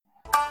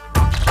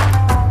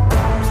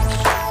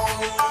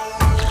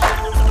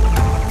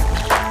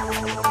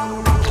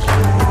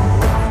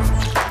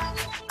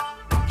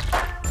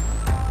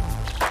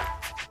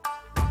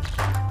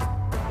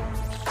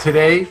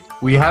Today,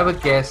 we have a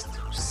guest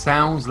who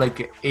sounds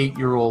like an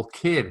 8-year-old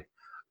kid,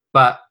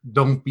 but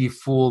don't be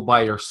fooled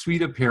by her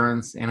sweet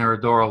appearance and her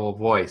adorable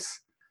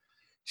voice.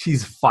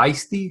 She's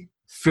feisty,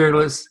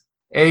 fearless,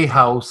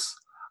 a-house,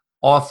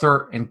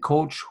 author, and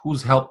coach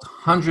who's helped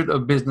hundreds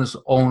of business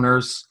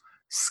owners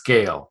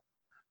scale.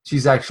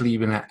 She's actually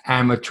even an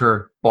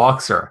amateur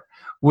boxer.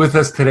 With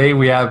us today,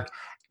 we have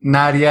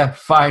Nadia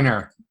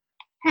Feiner.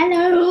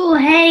 Hello,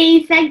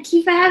 hey, thank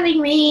you for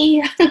having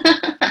me.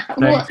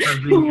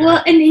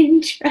 What an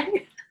intro.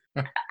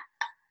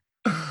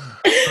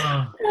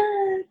 Oh,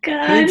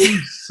 God. Thank you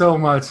so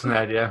much,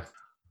 Nadia.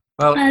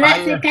 Well,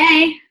 that's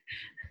okay.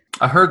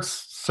 I heard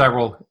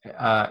several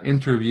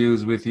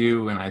interviews with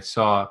you, and I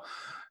saw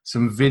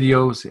some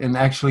videos, and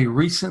actually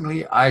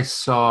recently I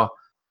saw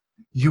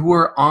you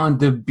were on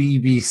the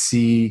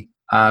BBC,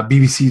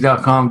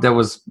 bbc.com. That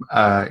was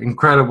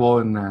incredible,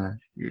 and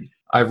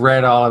I've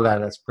read all of that.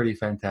 That's pretty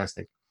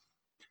fantastic.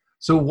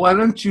 So why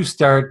don't you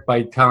start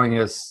by telling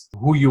us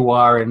who you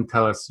are and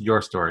tell us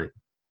your story?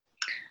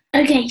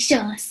 Okay,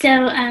 sure. So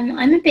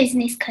I'm a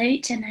business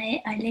coach and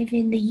I live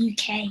in the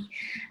UK.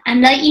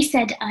 And like you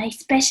said, I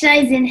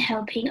specialise in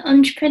helping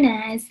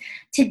entrepreneurs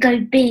to go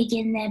big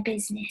in their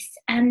business.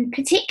 And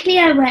particularly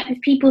I work with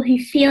people who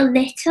feel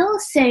little.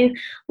 So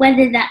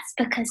whether that's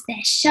because they're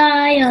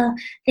shy or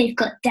they've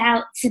got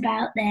doubts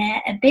about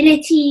their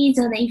abilities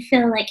or they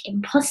feel like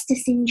imposter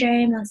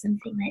syndrome or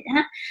something like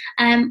that.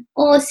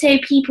 Also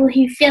people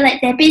who feel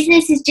like their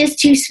business is just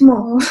too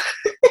small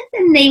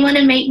and they want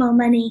to make more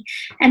money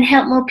and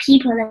help more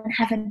people and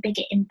have a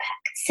bigger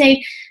impact. So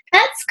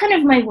that's kind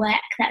of my work.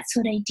 That's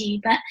what I do.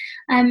 But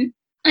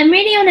I'm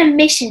really on a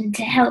mission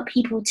to help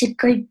people to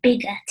go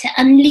bigger, to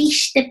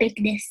unleash the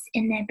bigness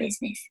in their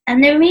business.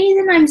 And the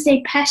reason I'm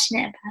so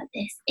passionate about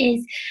this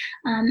is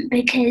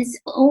because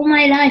all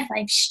my life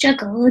I've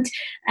struggled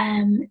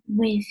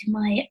with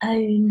my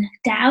own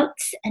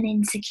doubts and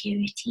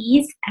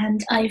insecurities.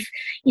 And I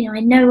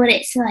know what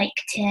it's like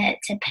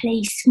to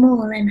play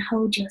small and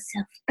hold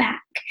yourself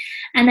back.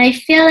 And I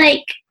feel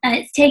like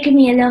it's taken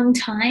me a long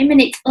time and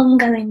it's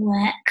ongoing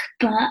work,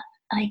 but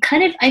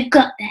I've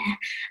got there,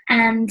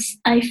 and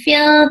I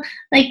feel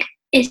like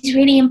it's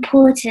really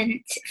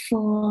important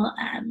for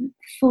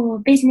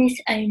business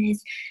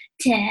owners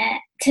to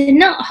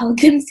not hold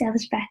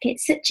themselves back.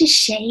 It's such a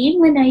shame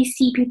when I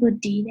see people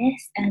do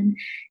this and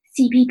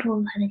see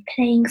people kind of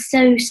playing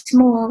so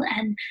small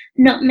and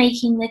not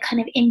making the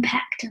kind of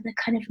impact or the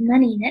kind of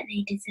money that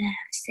they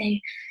deserve. So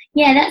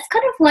yeah, that's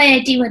kind of why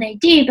I do what I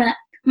do. But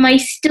my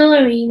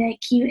story,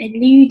 like you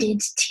alluded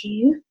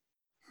to,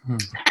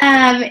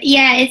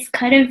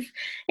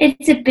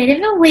 it's a bit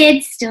of a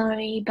weird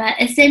story, but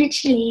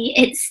essentially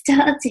it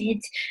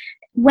started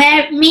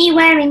me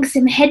wearing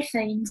some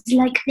headphones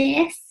like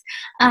this,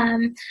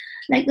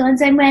 like the ones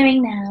I'm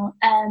wearing now,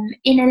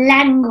 in a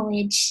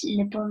language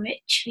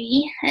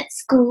laboratory at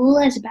school.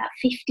 I was about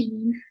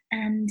 15,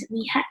 and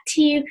we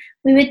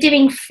were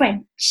doing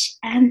French,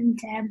 and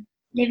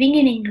living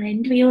in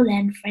England, we all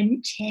learn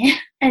French here,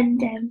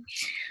 and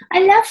I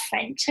love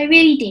French, I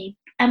really do.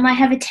 I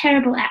have a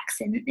terrible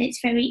accent. It's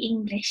very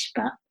English,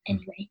 but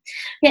anyway.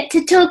 We had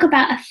to talk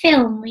about a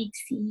film we'd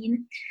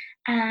seen,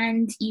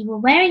 and you were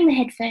wearing the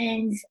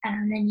headphones,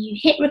 and then you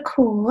hit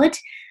record,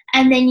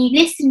 and then you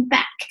listen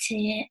back to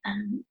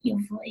your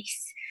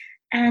voice.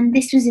 And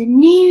this was a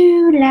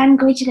new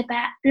language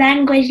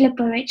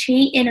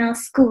laboratory in our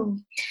school.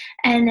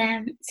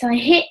 And so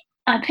I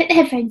put the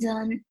headphones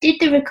on, did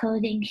the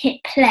recording,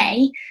 hit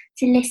play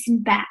to listen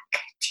back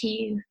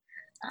to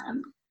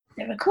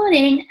the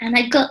recording, and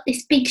I got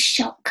this big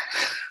shock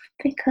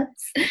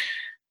because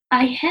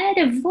I heard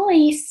a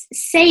voice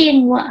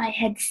saying what I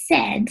had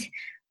said,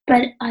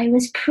 but I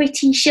was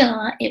pretty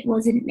sure it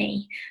wasn't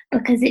me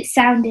because it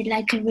sounded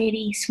like a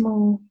really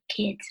small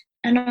kid.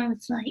 And I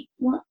was like,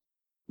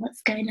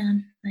 what's going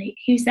on? Like,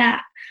 who's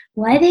that?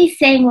 Why are they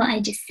saying what I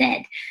just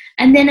said?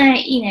 And then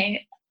I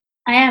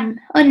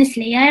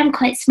am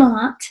quite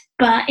smart,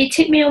 but it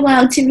took me a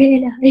while to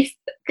realise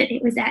that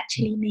it was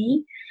actually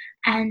me.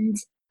 And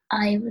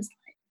I was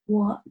like,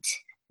 what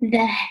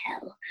the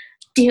hell?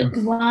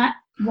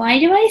 Why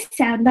do I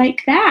sound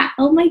like that?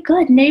 Oh my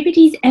God,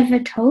 nobody's ever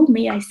told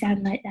me I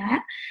sound like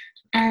that.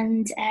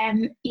 And,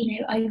 I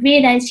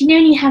realised,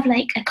 when you have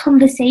like a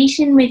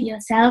conversation with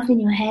yourself in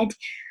your head,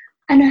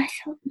 and I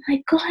thought,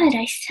 my God,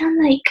 I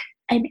sound like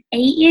I'm 8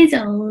 years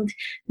old.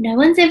 No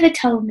one's ever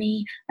told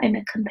me I'm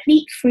a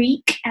complete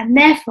freak, and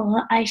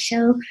therefore I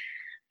shall,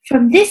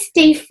 from this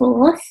day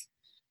forth,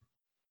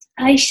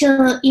 I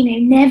shall,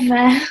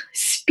 never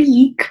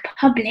speak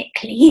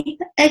publicly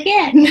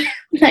again.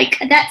 Like,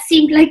 that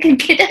seemed like a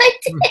good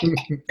idea.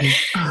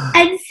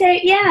 And so,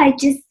 yeah, I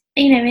just,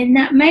 in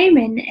that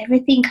moment,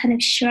 everything kind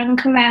of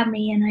shrunk around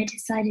me, and I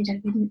decided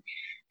I wouldn't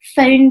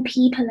phone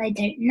people I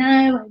don't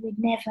know. I would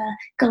never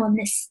go on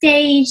the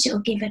stage or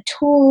give a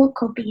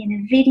talk or be in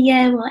a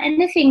video or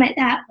anything like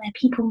that where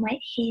people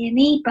might hear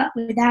me, but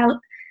without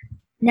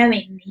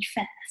knowing me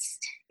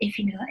first, if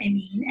you know what I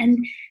mean. And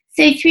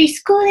so through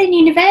school and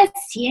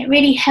university, it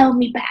really held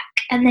me back.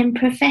 and then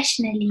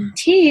professionally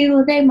too,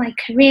 although my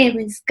career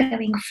was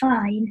going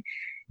fine,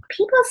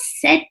 people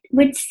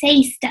would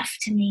say stuff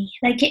to me.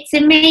 Like, it's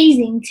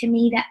amazing to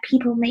me that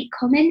people make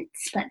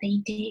comments, but they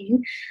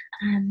do.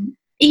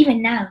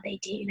 Even now they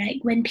do. Like,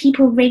 when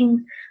people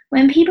ring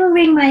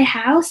my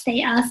house,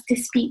 they ask to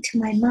speak to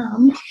my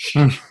mum,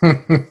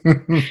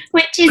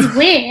 which is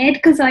weird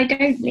because I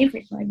don't live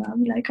with my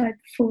mum. Like, I'm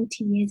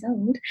 40 years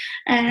old,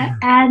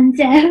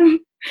 and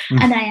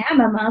I am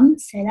a mum,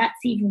 so that's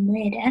even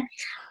weirder.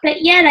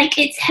 But yeah, like,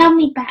 it's held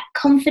me back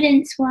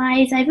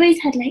confidence-wise. I've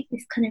always had like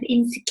this kind of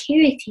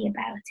insecurity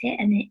about it,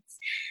 and it's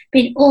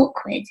been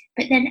awkward.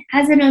 But then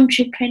as an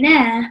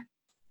entrepreneur,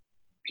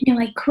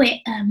 I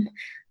quit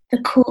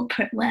the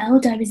corporate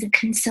world. I was a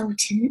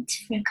consultant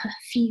for a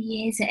few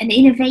years at an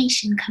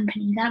innovation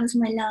company. That was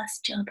my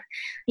last job.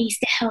 I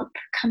used to help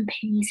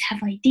companies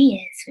have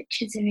ideas, which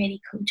was a really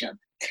cool job.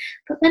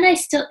 But when I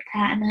stopped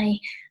that and I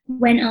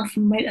went off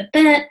and wrote a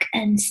book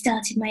and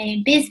started my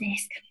own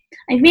business,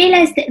 I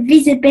realised that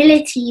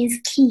visibility is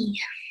key.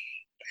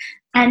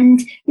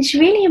 And it's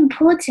really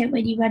important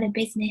when you run a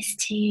business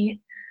to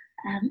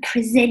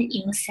present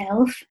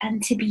yourself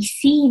and to be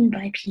seen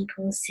by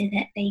people so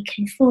that they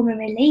can form a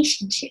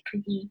relationship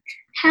with you.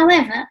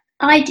 However,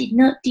 I did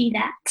not do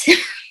that.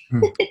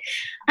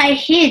 I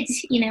hid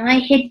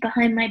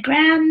behind my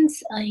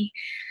brands. I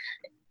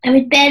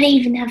would barely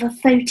even have a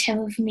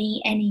photo of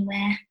me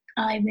anywhere.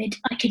 I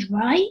could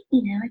write,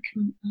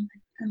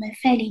 I'm a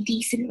fairly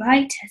decent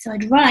writer, so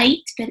I'd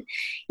write, but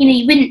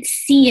you wouldn't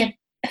see a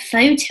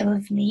photo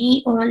of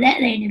me, or let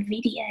alone a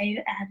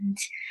video,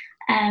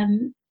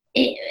 and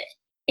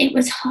it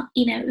was hot,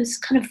 it was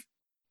kind of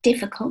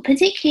difficult,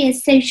 particularly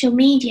as social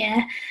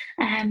media,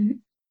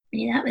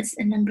 that was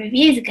a number of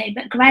years ago,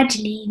 but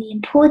gradually the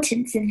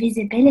importance of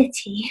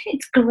visibility,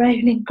 it's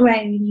grown and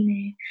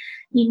grown.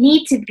 You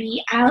need to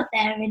be out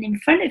there and in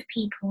front of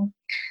people,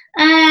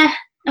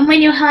 and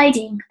when you're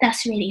hiding,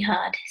 that's really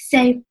hard.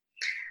 So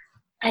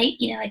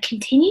I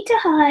continued to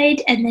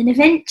hide, and then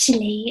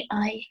eventually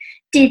I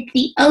did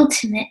the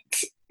ultimate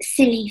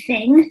silly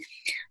thing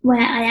where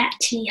I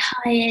actually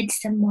hired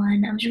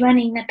someone. I was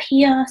running a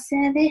PR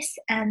service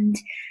and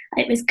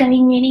it was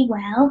going really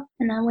well,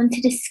 and I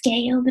wanted to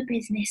scale the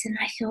business, and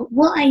I thought,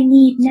 what I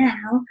need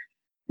now,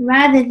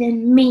 rather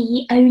than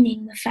me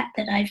owning the fact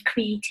that I've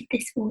created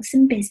this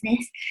awesome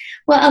business,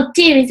 what I'll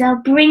do is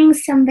I'll bring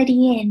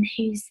somebody in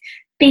who's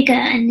bigger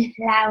and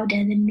louder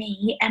than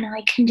me, and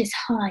I can just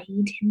hide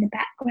in the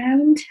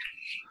background.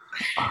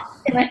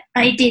 So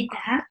I did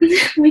that,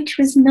 which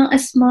was not a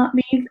smart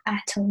move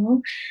at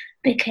all,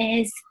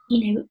 because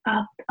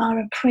our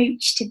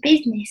approach to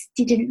business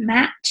didn't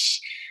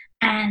match,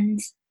 and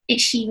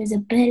she was a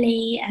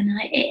bully, and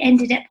it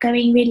ended up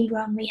going really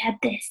wrong. We had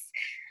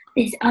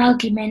this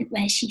argument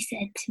where she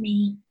said to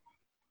me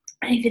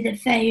over the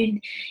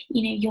phone,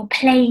 you're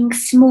playing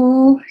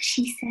small,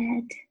 she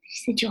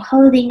said, you're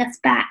holding us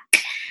back,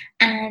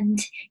 and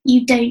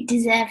you don't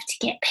deserve to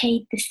get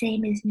paid the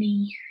same as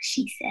me,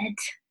 she said.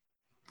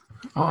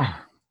 Oh.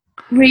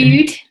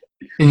 Rude.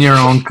 In your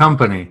own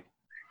company?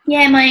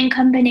 Yeah, my own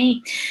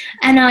company.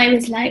 And I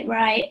was like,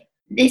 right,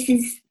 this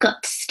has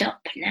got to stop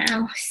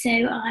now. So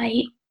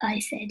I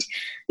said,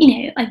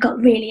 I got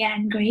really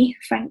angry,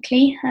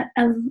 frankly.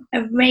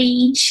 A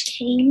rage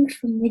came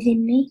from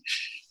within me.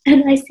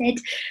 And I said,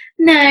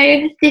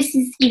 no, this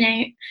is,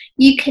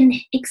 you can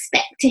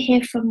expect to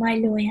hear from my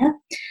lawyer.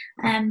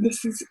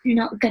 This is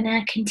not going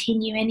to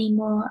continue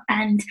anymore.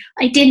 And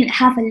I didn't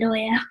have a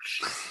lawyer,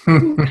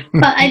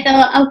 but I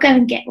thought I'll go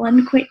and get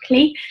one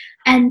quickly.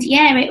 And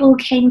yeah, it all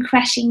came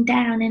crashing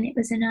down, and it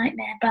was a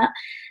nightmare. But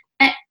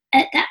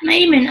at that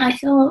moment, I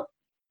thought,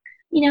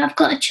 I've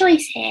got a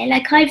choice here.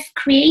 Like, I've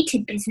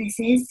created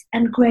businesses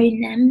and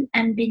grown them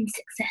and been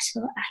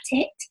successful at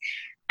it.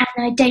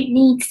 And I don't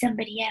need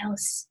somebody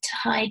else to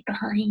hide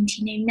behind.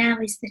 Now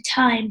is the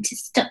time to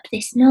stop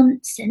this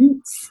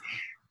nonsense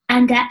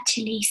and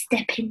actually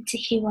step into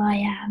who I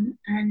am.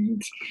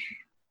 And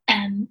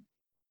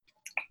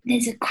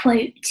there's a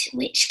quote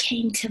which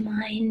came to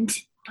mind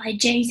by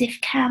Joseph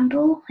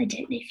Campbell. I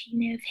don't know if you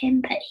know of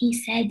him, but he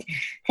said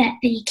that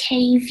the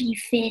cave you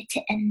fear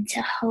to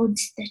enter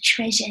holds the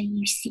treasure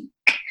you seek.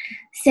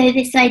 So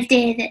this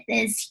idea that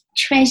there's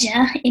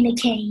treasure in a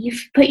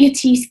cave, but you're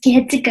too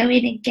scared to go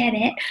in and get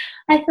it,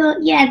 I thought,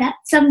 yeah, that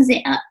sums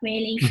it up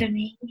really for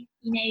me.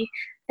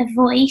 The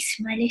voice,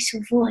 my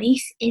little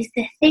voice, is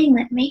the thing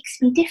that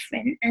makes me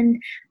different.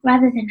 And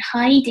rather than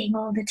hiding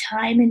all the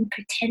time and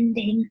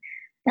pretending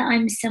that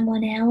I'm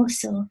someone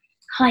else, or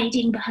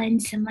hiding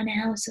behind someone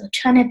else, or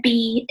trying to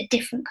be a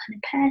different kind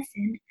of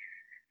person,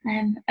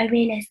 I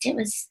realised it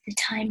was the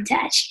time to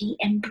actually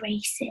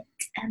embrace it.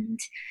 And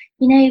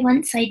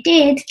once I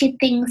did, good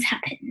things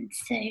happened.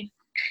 So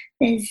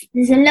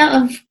there's a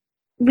lot of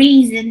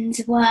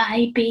reasons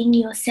why being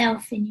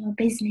yourself in your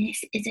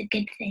business is a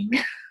good thing.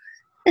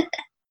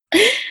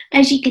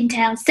 As you can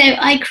tell. So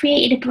I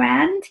created a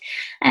brand,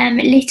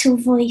 Little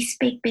Voice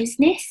Big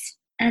Business.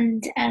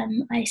 and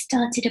I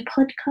started a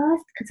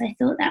podcast because I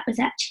thought that was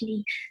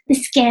actually the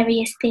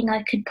scariest thing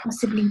I could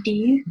possibly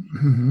do.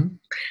 Mm-hmm.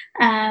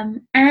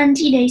 And,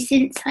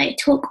 since I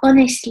talk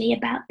honestly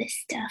about this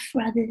stuff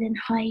rather than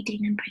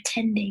hiding and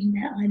pretending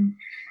that I'm,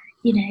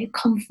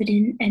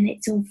 confident and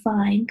it's all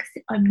fine, because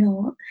I'm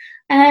not,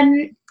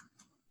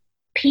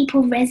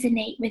 people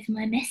resonate with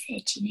my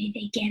message,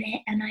 they get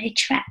it, and I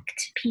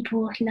attract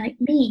people like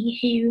me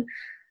who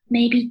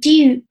maybe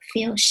do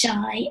feel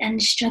shy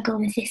and struggle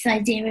with this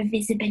idea of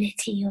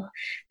visibility, or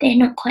they're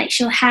not quite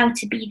sure how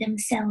to be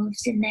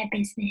themselves in their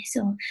business,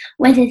 or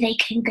whether they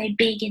can go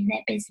big in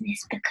their business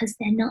because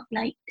they're not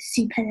like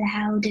super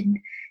loud and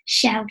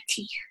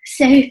shouty.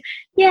 So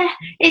yeah,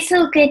 it's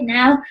all good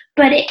now,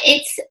 but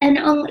it's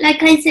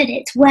like I said,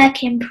 it's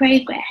work in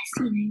progress.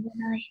 When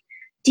I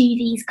do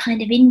these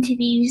kind of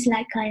interviews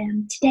like I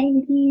am today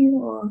with you,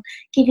 or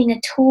giving a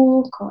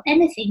talk or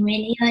anything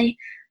really, I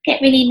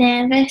get really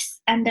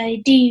nervous, and I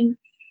do,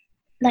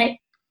 like,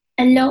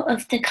 a lot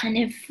of the kind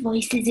of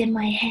voices in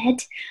my head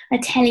are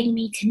telling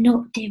me to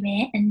not do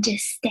it and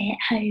just stay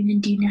at home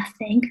and do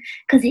nothing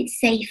because it's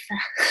safer.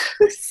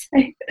 So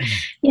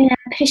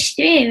push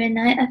through, and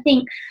I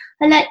think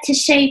I like to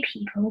show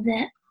people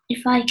that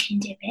if I can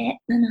do it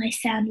and I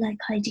sound like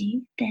I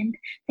do, then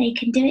they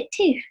can do it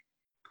too.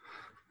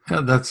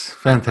 Yeah, that's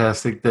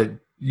fantastic that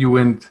you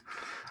went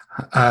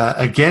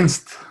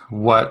against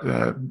what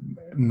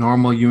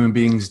normal human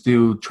beings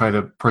do, try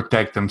to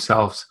protect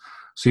themselves.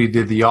 So you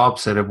did the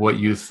opposite of what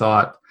you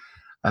thought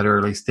at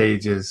early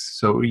stages.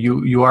 So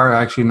you are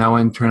actually now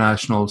an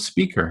international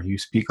speaker. You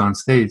speak on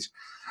stage,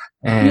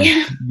 and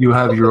you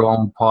have your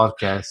own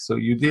podcast. So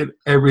you did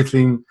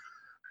everything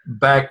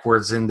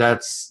backwards, and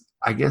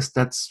I guess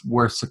that's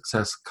where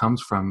success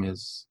comes from,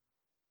 is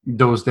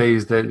those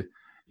days that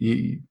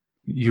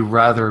you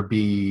rather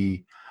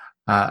be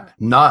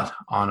not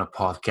on a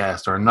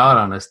podcast or not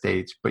on a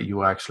stage, but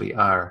you actually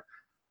are.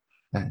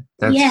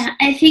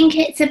 I think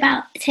it's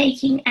about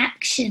taking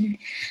action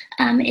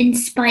in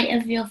spite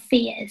of your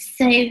fears.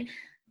 So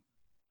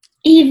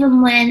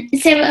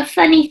a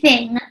funny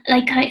thing,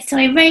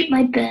 I wrote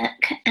my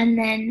book, and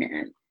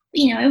then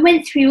I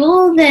went through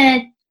all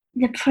the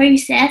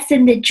process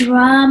and the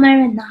drama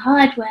and the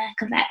hard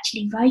work of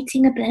actually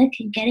writing a book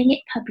and getting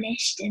it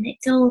published, and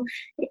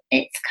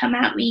it's come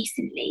out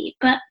recently.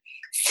 But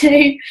so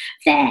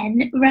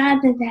then,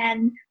 rather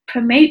than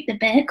promote the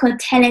book or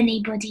tell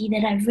anybody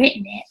that I've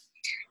written it,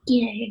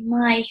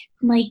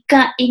 my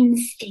gut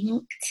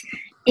instinct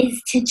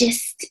is to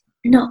just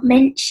not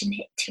mention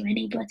it to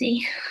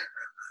anybody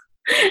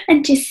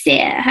and just sit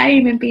at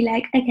home and be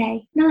like,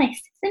 okay,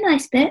 nice, it's a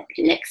nice book,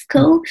 it looks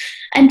cool,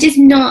 and just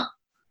not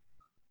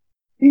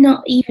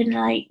even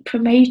like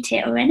promote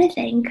it or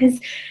anything, because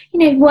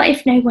what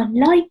if no one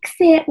likes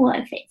it? What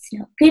if it's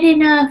not good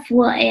enough?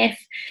 What if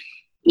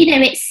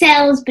it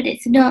sells but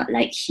it's not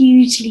like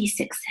hugely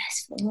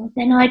successful?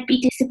 Then I'd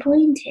be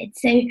disappointed.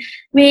 So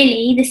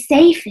really the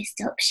safest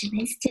option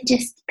is to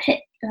just put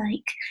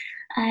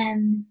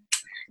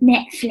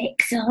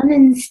Netflix on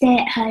and stay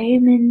at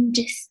home and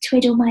just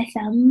twiddle my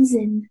thumbs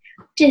and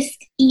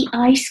just eat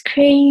ice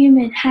cream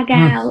and hang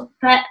out.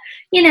 But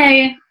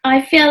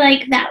I feel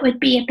like that would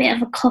be a bit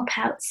of a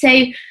cop-out. So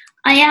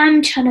I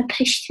am trying to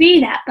push through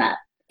that, but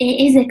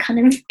it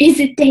is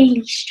a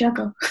daily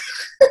struggle.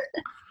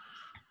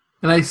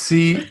 And I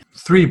see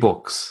 3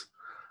 books.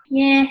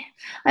 Yeah,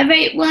 I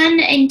wrote one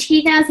in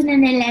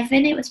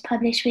 2011. It was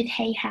published with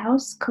Hay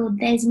House, called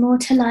There's More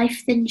to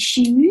Life Than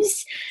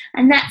Shoes.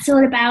 And that's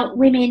all about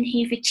women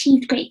who've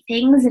achieved great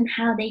things and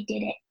how they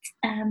did it.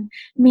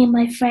 Me and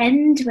my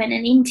friend went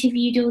and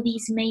interviewed all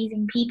these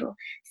amazing people.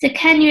 So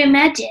can you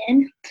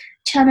imagine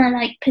trying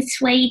to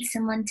persuade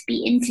someone to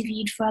be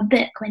interviewed for a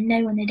book when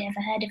no one had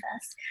ever heard of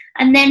us,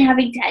 and then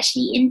having to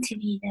actually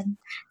interview them?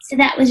 So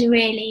that was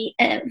really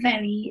a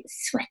very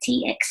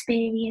sweaty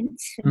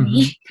experience for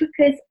me,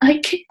 because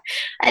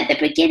at the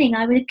beginning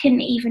I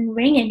couldn't even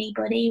ring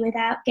anybody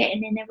without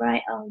getting in a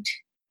right old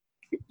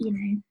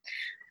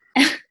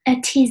a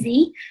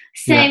tizzy.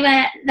 So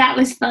that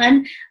was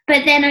fun.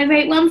 But then I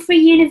wrote one for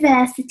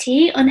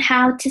university on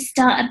how to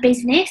start a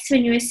business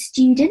when you're a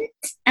student.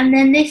 And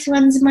then this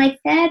one's my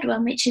third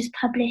one, which is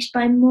published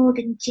by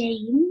Morgan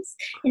James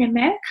in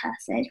America.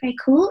 So it's very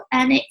cool.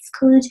 And it's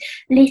called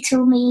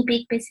Little Me,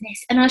 Big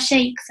Business. And I'll show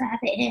you because I have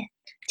it here,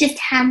 just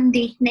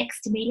handy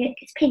next to me. Look,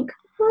 it's pink.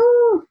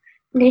 Woo!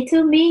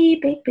 Little Me,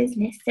 Big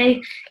Business. So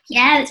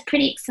yeah, it's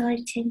pretty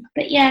exciting.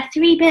 But yeah,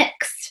 3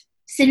 books.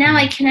 So now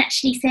I can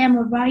actually say I'm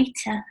a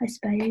writer, I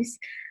suppose.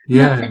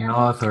 Yeah, an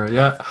author.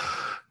 Yeah.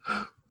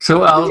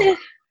 So I'll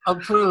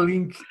put a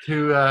link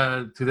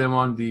to them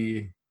on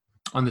the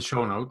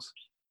show notes.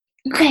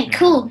 Okay,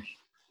 cool.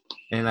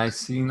 And I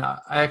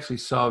actually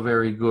saw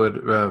very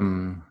good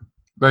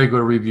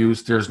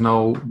reviews. There's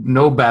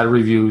no bad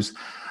reviews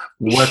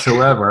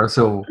whatsoever.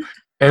 So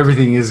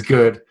everything is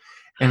good.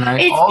 And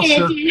I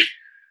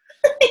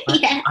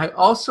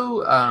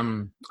also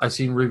I've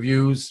seen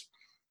reviews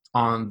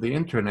on the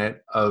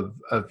internet of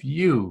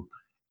you,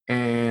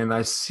 and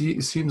I see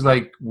it seems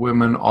like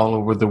women all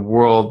over the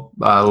world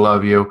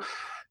love you.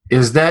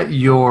 Is that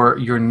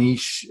your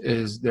niche?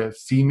 Is the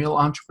female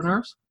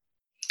entrepreneurs?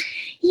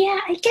 Yeah,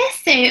 I guess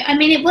so. I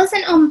mean, it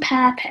wasn't on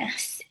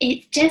purpose.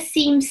 It just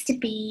seems to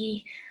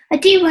be. I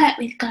do work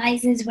with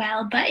guys as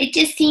well, but it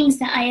just seems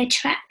that I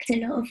attract a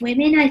lot of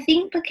women. I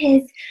think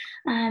because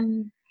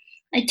um,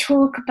 I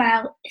talk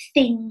about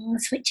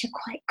things which are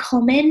quite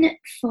common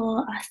for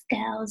us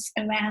girls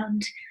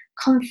around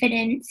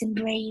confidence and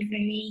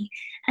bravery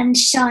and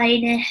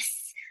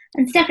shyness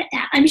and stuff like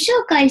that. I'm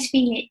sure guys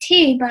feel it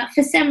too, but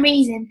for some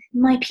reason,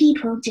 my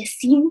people just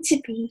seem to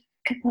be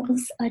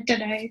girls. I don't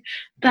know.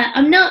 But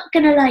I'm not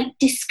going to like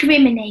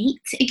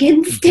discriminate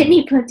against Mhm.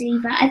 anybody,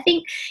 but I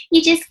think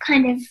you just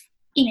kind of,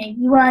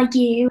 you are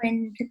you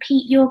and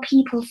your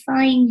people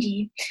find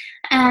you.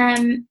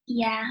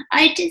 Yeah,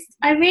 I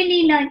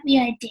really like the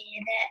idea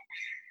that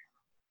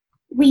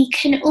we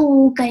can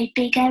all go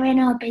bigger in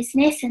our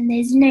business, and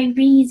there's no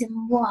reason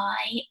why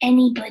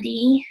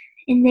anybody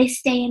in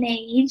this day and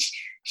age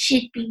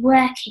should be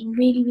working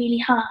really, really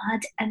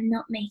hard and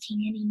not making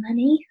any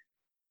money,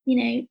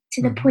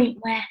 to the Mhm. point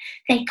where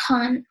they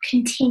can't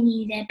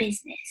continue their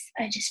business.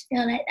 I just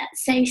feel like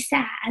that's so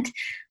sad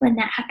when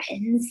that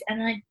happens,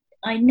 and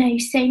I know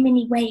so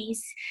many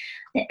ways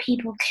that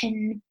people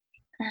can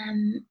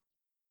um,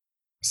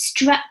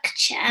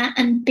 structure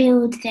and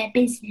build their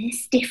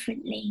business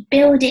differently,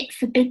 build it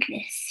for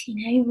bigness,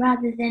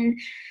 rather than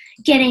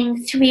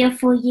getting 3 or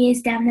 4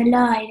 years down the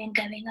line and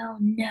going, oh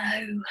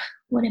no,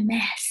 what a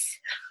mess.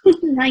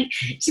 Like,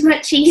 it's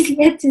much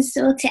easier to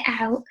sort it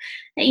out,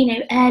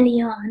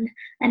 early on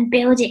and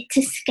build it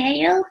to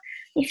scale.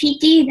 If you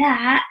do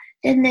that,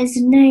 then there's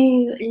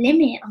no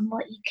limit on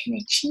what you can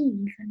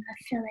achieve. And I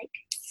feel like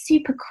it's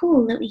super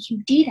cool that we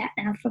can do that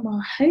now from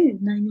our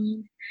home. I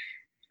mean,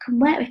 can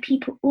work with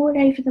people all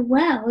over the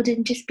world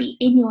and just be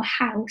in your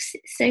house.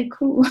 It's so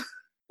cool.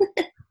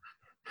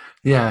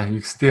 Yeah,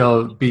 you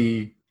still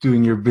be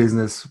doing your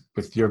business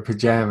with your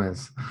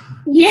pajamas,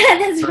 Yeah,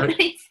 that's right?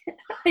 right.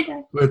 I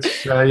know.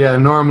 Which yeah,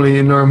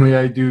 normally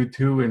I do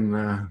too,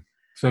 and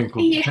think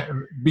Yeah.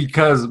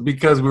 because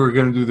we were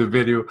going to do the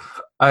video,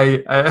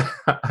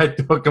 I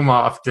took them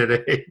off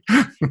today.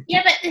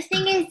 Yeah, but the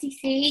thing is, you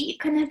see, you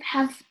kind of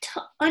have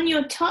on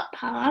your top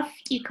half,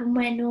 you can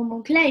wear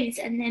normal clothes,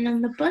 and then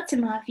on the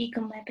bottom half, you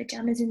can wear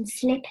pajamas and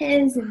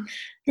slippers, and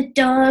the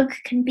dog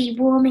can be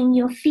warming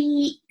your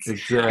feet, and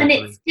Exactly.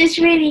 it's just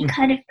really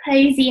kind of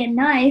cozy and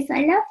nice.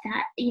 I love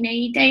that.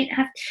 You don't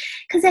have,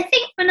 because I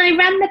think when I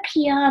ran the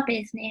PR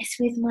business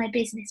with my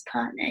business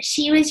partner,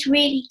 she was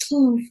really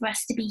keen for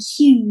us to be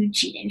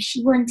huge.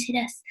 She wanted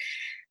us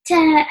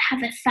to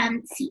have a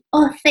fancy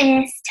office,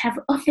 to have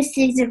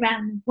offices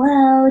around the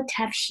world, to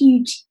have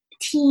huge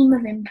team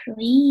of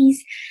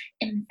employees,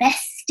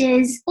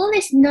 investors, all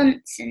this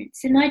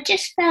nonsense. And I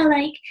just felt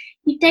like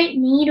you don't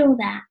need all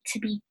that to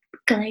be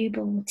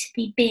global, to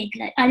be big.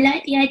 Like, I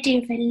like the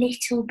idea of a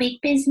little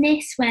big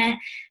business where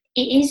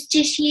it is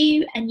just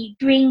you and you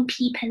bring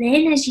people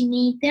in as you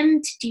need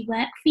them to do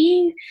work for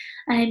you.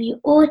 You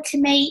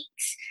automate,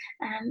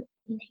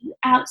 you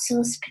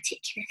outsource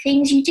particular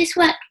things. You just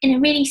work in a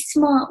really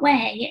smart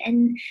way,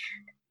 and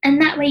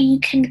that way you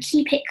can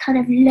keep it kind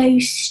of low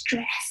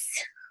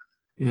stress.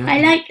 Yeah.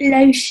 I like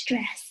low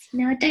stress.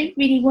 I don't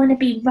really want to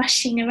be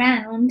rushing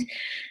around.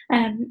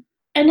 And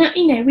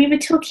we were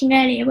talking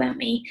earlier, weren't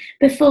we,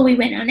 before we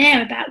went on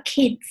air, about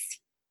kids.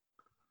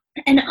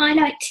 And I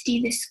like to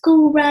do the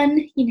school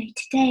run.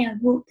 Today I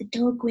walked the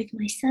dog with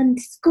my son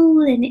to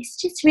school, and it's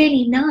just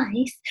really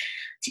nice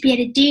to be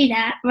able to do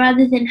that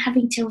rather than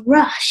having to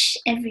rush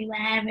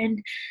everywhere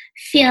and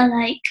feel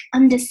like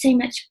under so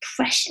much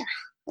pressure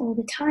all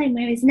the time.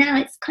 Whereas now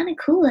it's kind of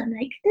cool. I'm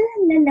like, la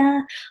la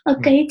la, I'll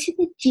go to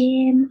the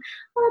gym,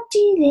 I'll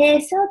do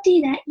this, I'll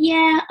do that.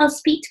 Yeah, I'll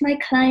speak to my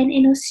client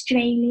in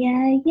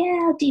Australia. Yeah,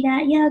 I'll do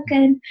that. Yeah, I'll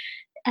go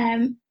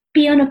and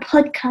be on a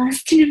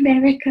podcast in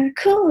America.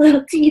 Cool,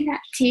 I'll do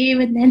that too.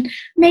 And then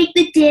make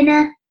the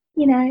dinner,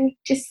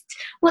 just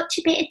watch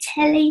a bit of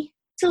telly.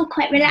 It's all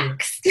quite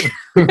relaxed.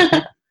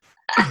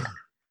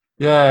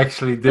 Yeah, I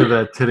actually did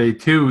that today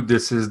too.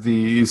 This is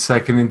the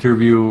second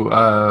interview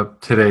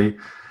today.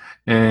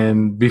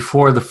 And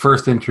before the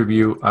first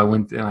interview, I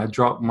went and I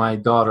dropped my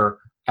daughter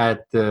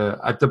at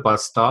the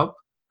bus stop.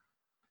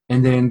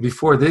 And then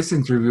before this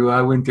interview,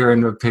 I went there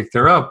and picked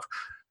her up.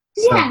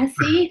 So Yeah,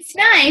 see, it's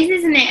nice,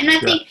 isn't it? And I yeah,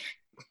 think,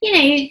 you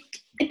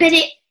know, but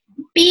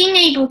being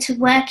able to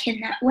work in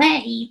that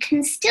way, you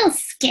can still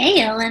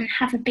scale and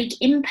have a big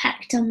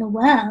impact on the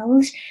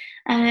world.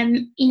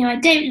 I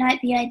don't like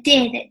the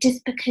idea that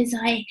just because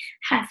I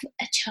have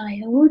a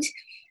child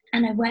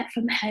and I work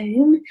from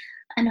home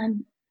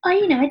and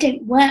I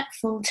don't work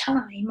full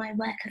time. I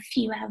work a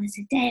few hours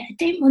a day. I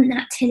don't want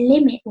that to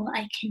limit what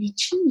I can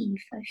achieve.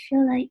 I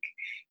feel like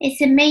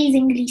it's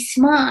amazingly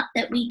smart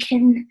that we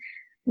can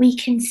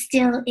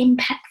still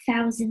impact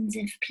thousands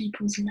of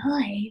people's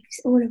lives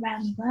all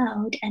around the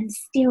world and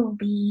still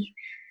be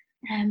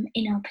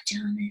in our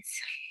pajamas.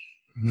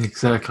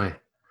 exactly.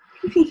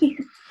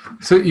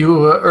 So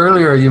you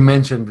earlier you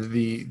mentioned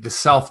the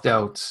self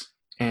doubts,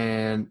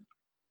 and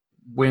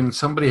when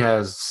somebody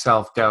has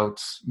self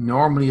doubts,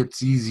 normally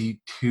it's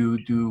easy to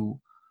do.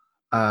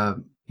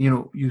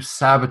 You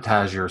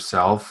sabotage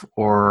yourself,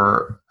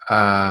 or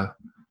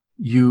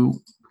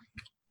you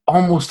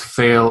almost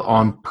fail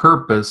on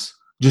purpose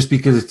just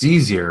because it's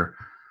easier.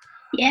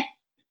 Yeah.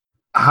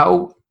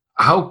 How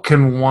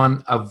can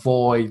one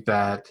avoid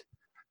that?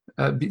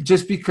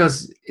 Just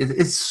because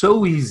it's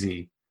so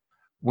easy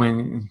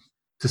when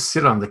to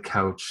sit on the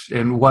couch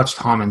and watch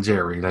Tom and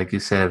Jerry, like you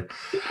said.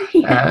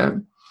 Yeah. Uh,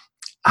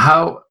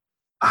 how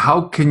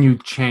how can you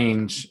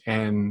change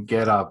and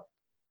get up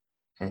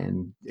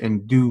and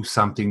do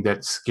something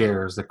that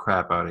scares the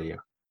crap out of you?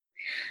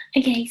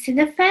 Okay, so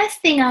the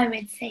first thing I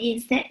would say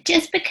is that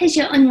just because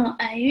you're on your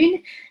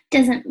own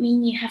doesn't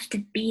mean you have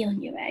to be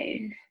on your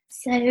own.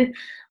 So,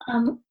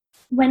 um,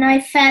 when I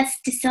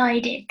first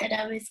decided that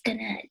I was going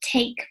to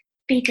take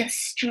bigger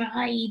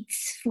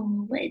strides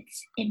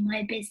forwards in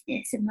my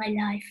business and my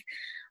life,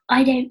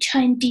 I don't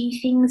try and do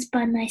things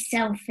by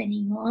myself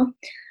anymore.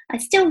 I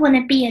still want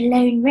to be a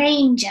lone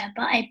ranger,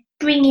 but I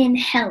bring in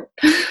help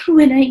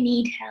when I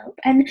need help.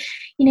 And,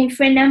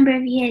 for a number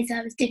of years,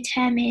 I was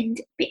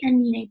determined,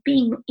 and,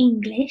 being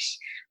English,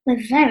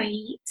 we're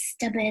very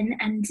stubborn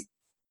and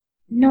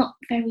not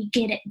very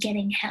good at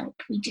getting help.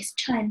 We just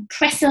try and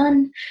press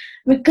on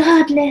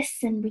regardless,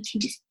 and we can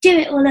just do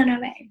it all on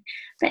our own.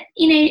 But,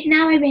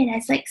 now I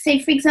realize, so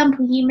for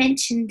example, you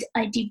mentioned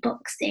I do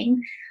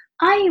boxing.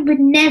 I would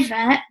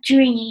never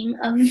dream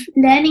of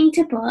learning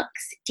to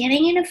box,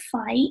 getting in a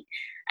fight,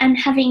 and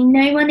having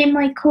no one in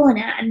my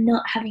corner and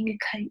not having a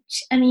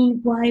coach. I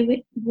mean,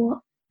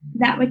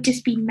 that would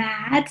just be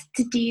mad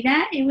to do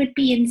that. It would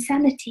be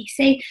insanity.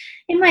 So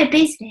in my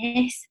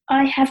business,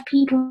 I have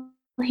people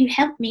who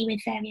help me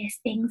with various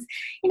things.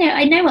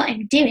 I know what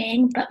I'm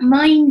doing, but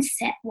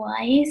mindset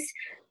wise,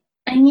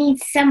 I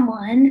need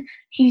someone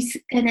who's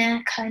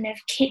gonna kind of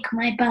kick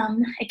my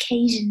bum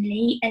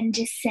occasionally and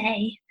just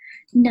say,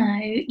 no,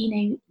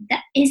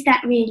 is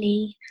that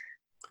really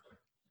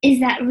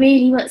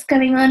what's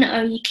going on, or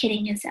are you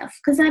kidding yourself?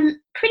 Because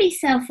I'm pretty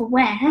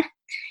self-aware.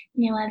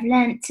 I've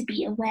learned to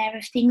be aware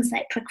of things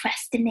like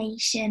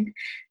procrastination.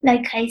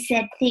 Like I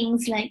said,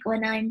 things like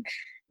when I'm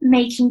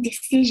making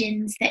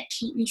decisions that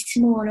keep me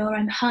small or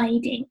I'm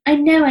hiding. I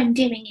know I'm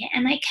doing it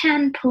and I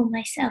can pull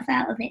myself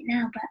out of it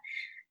now, but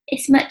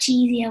it's much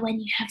easier when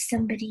you have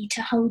somebody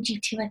to hold you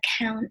to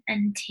account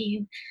and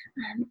to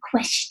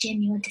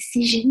question your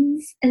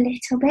decisions a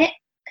little bit.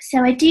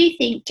 So I do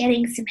think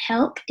getting some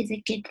help is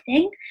a good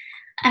thing.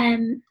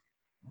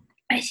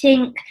 I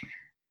think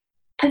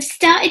I've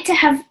started to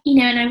have,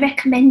 and I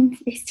recommend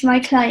this to my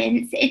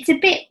clients, it's a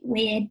bit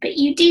weird, but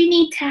you do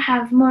need to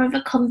have more of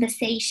a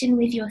conversation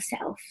with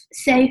yourself.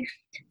 So,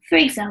 for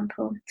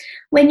example,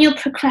 when you're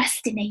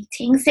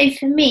procrastinating, so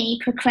for me,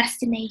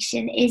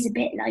 procrastination is a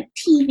bit like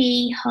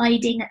TV,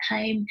 hiding at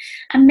home,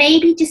 and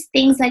maybe just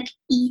things like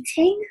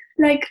eating.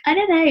 Like, I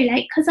don't know,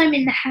 like, because I'm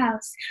in the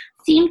house,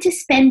 seem to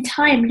spend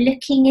time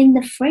looking in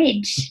the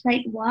fridge.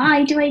 Like,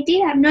 why do I do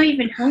that? I'm not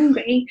even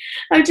hungry.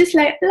 I'm just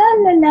like, la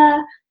la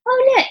la.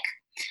 Oh, look,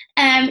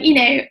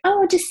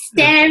 just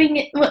staring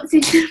at what's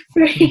in the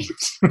fridge.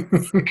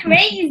 It's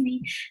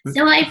crazy.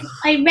 So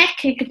I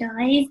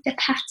recognise the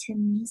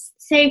patterns.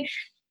 So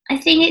I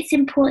think it's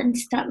important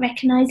to start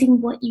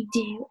recognising what you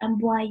do and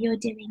why you're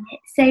doing it.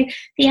 So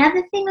the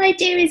other thing I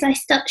do is I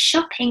start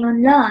shopping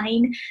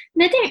online,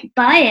 and I don't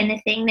buy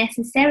anything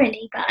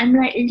necessarily, but I'm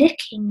like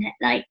looking at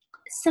like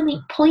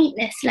something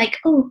pointless, like,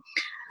 oh,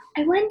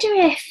 I wonder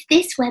if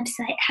this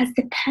website has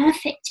the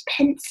perfect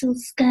pencil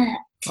skirt.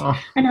 Oh.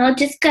 And I'll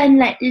just go and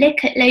like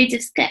look at loads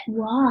of skirts.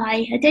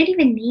 Why? I don't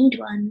even need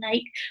one.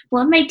 Like,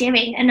 what am I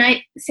doing?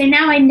 So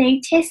now I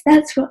notice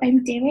that's what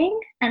I'm doing,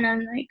 and I'm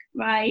like,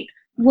 right,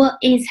 what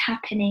is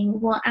happening?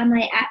 What am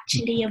I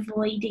actually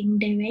avoiding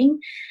doing?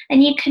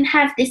 And you can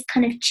have this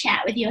kind of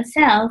chat with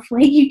yourself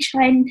where you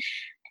try and,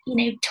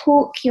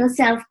 talk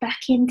yourself back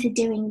into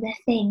doing the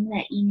thing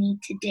that you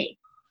need to do.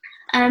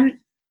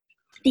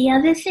 The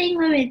other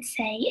thing I would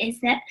say is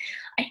that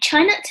I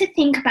try not to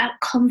think about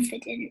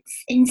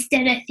confidence.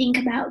 Instead, I think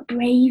about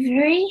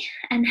bravery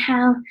and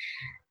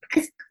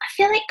because I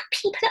feel like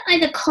people are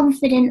either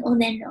confident or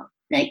they're not.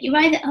 Like, you're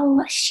either,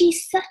 oh,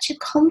 she's such a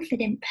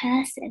confident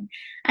person,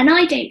 and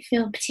I don't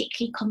feel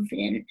particularly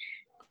confident,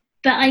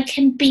 but I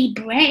can be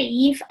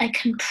brave, I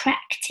can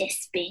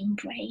practice being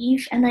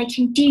brave, and I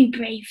can do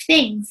brave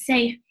things.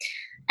 So,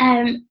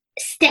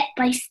 step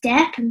by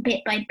step and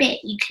bit by bit,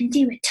 you can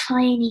do a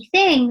tiny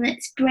thing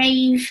that's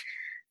brave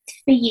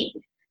for you.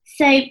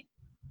 So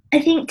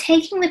I think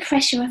taking the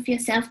pressure off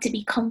yourself to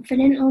be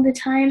confident all the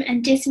time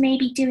and just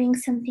maybe doing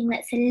something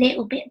that's a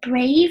little bit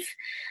brave.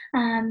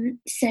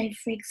 So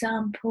for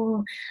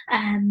example,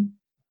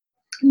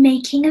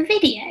 making a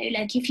video,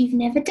 like if you've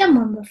never done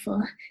one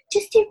before,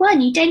 just do one.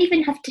 You don't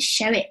even have to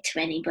show it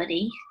to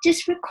anybody,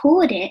 just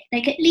record it,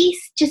 like at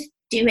least just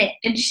do it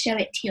and show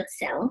it to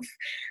yourself.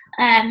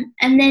 And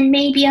then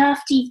maybe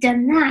after you've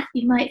done that,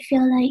 you might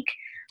feel like,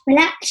 well,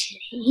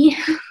 actually,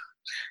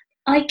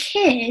 I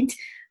could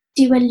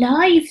do a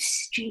live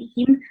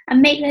stream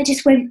and maybe I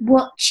just won't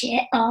watch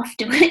it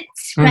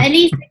afterwards, but at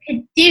least I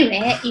could do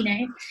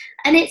it,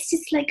 and it's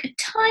just like a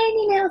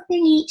tiny little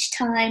thing each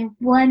time,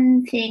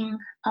 one thing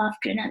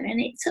after another, and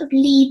it sort of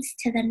leads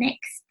to the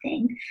next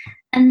thing.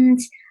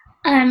 And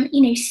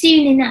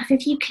soon enough,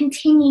 if you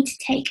continue to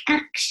take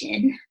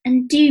action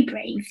and do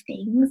brave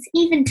things,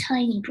 even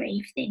tiny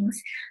brave things,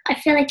 I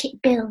feel like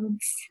it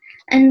builds,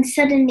 and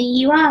suddenly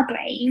you are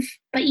brave,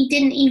 but you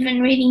didn't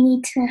even really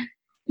need to.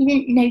 You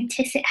didn't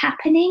notice it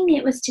happening.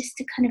 It was just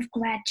a kind of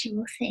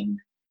gradual thing.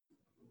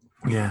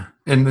 Yeah.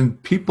 And then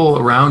people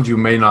around you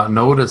may not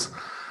notice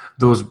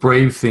those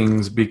brave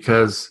things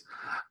because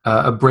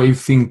a brave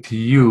thing to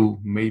you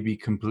may be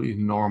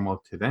completely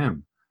normal to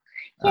them.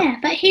 Yeah,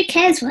 but who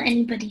cares what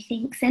anybody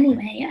thinks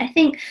anyway? I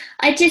think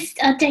I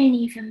don't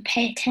even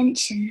pay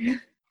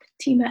attention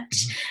too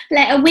much.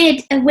 Like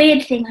a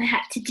weird thing I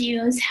had to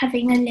do, I was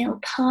having a little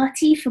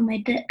party for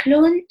my book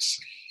launch,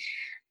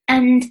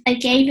 and I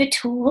gave a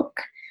talk.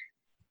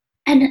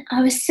 And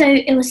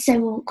it was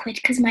so awkward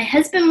because my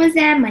husband was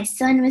there, my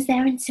son was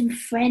there, and some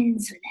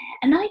friends were there.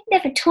 And I'd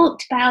never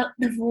talked about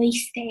the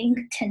voice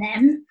thing to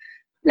them.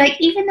 Like,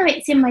 even though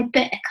it's in my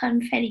book,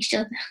 I'm fairly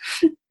sure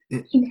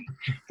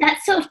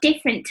that's sort of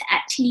different to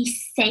actually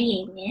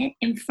saying it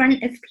in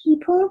front of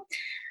people.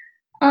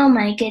 Oh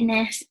my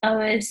goodness.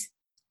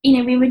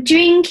 We were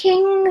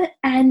drinking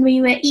and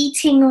we were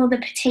eating all the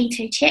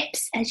potato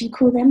chips, as you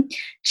call them,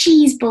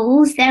 cheese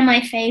balls. They're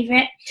my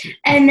favourite.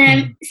 And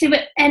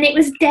it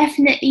was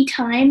definitely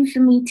time for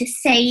me to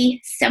say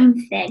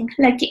something.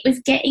 Like, it was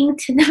getting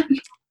to the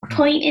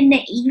point in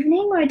the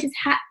evening where I just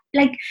had,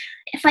 like,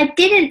 if I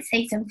didn't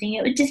say something,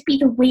 it would just be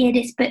the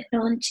weirdest book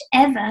launch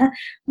ever,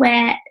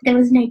 where there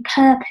was no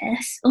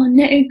purpose or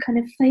no kind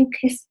of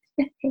focus.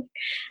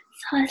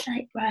 So I was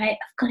like, right,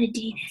 I've got to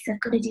do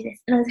this.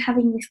 And I was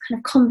having this kind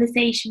of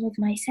conversation with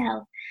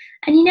myself.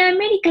 And, I'm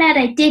really glad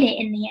I did it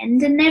in the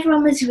end. And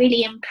everyone was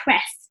really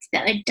impressed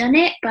that I'd done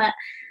it. But,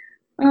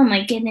 oh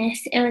my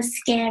goodness, it was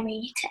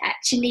scary to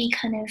actually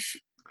kind of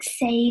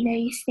say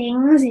those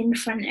things in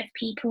front of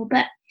people.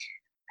 But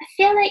I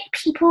feel like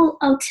people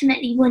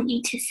ultimately want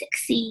you to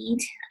succeed.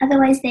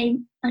 Otherwise, they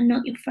are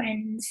not your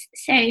friends.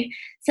 So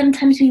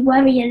sometimes we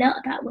worry a lot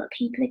about what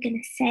people are going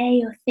to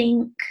say or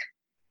think.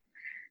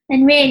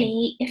 And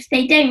really, if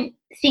they don't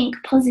think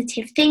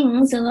positive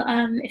things, or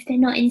if they're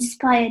not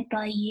inspired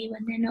by you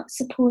and they're not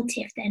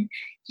supportive, then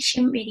you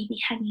shouldn't really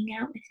be hanging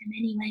out with them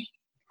anyway.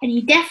 And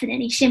you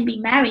definitely shouldn't be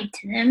married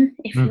to them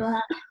if you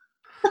are.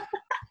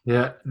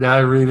 Yeah, I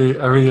really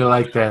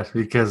like that,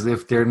 because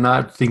if they're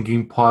not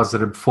thinking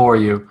positive for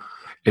you,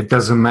 it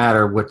doesn't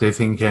matter what they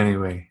think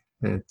anyway.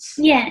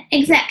 Yeah,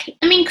 exactly.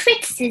 I mean,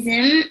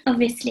 criticism,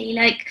 obviously,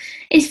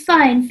 is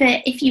fine for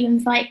if you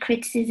invite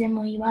criticism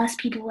or you ask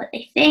people what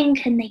they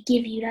think and they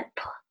give you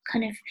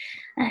kind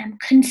of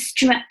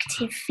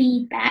constructive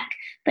feedback.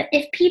 But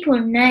if people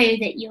know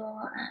that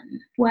you're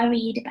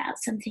worried about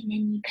something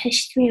and you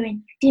push through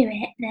and you do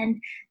it, then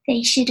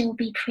they should all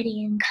be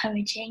pretty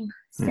encouraging.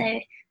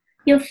 So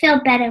you'll feel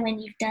better when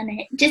you've done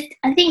it. Just,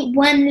 I think,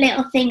 one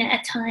little thing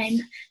at a time.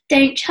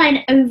 Don't try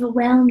and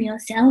overwhelm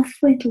yourself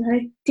with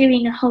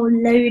doing a whole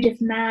load of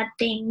mad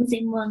things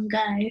in one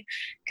go,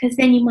 because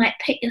then you might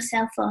put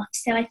yourself off.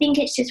 So I think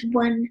it's just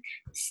one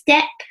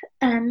step,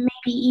 maybe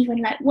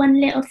even one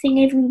little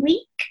thing every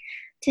week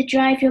to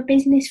drive your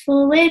business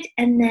forward,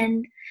 and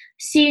then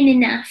soon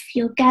enough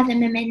you'll gather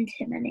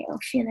momentum and it'll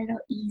feel a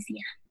lot easier.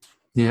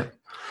 Yeah,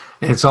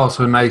 and it's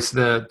also nice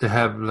to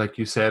have, like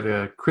you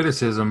said,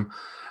 criticism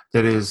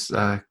that is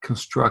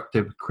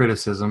constructive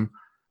criticism.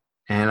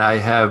 And I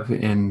have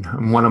in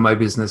one of my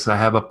business, I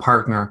have a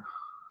partner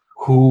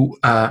who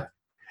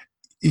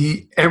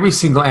every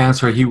single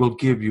answer he will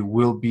give you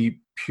will be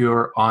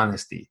pure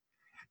honesty.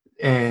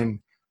 And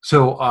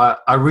so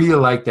I really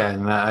like that.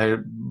 And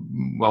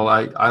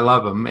I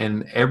love him.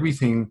 And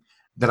everything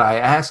that I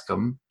ask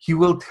him, he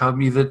will tell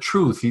me the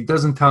truth. He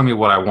doesn't tell me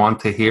what I want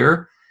to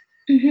hear.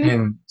 Mm-hmm.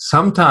 And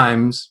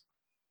sometimes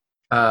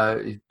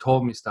he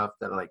told me stuff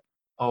that, like,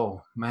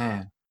 oh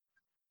man,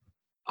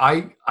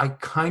 I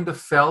kind of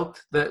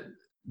felt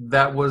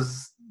that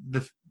was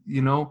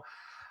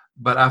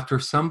but after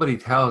somebody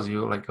tells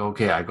you, like,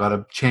 okay, I got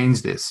to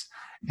change this,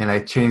 and I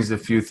changed a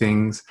few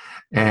things.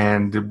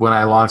 And when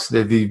I launched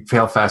the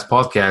Fail Fast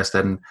podcast,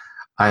 and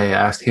I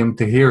asked him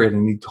to hear it,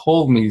 and he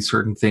told me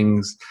certain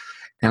things,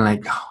 and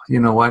like, oh,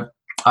 you know what,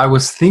 I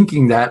was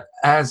thinking that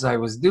as I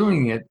was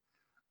doing it,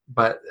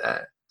 but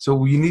so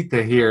we need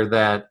to hear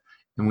that,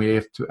 and we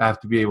have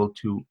to be able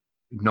to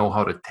know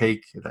how to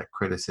take that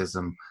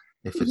criticism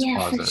if it's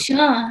positive.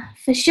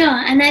 For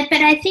sure.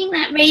 But I think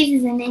that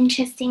raises an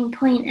interesting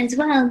point as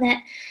well,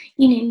 that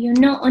you're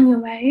not on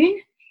your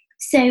own.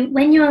 So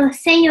when you're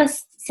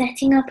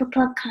setting up a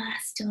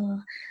podcast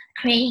or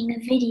creating a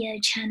video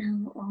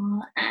channel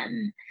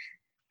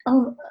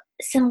or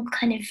some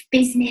kind of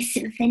business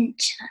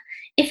venture,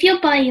 if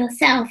you're by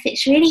yourself,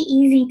 it's really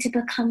easy to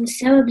become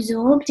so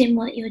absorbed in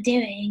what you're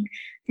doing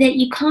that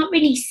you can't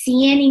really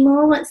see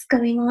anymore what's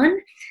going on.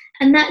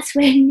 And that's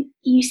when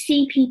you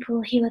see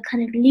people who are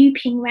kind of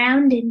looping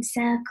round in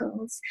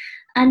circles,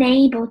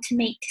 unable to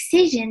make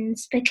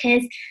decisions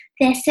because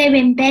they're so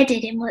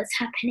embedded in what's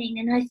happening.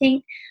 And I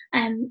think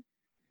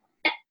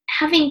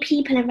having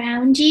people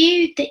around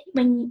you that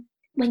when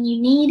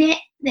you need it,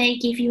 they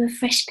give you a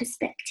fresh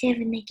perspective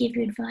and they give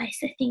you advice.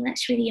 I think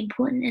that's really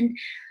important. And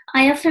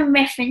I often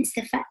reference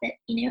the fact that,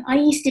 I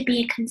used to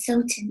be a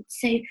consultant.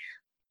 So big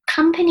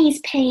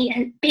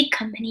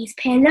companies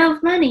pay a lot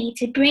of money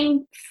to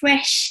bring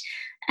fresh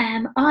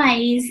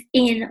eyes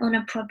in on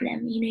a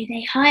problem.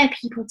 They hire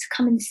people to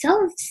come and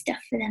solve stuff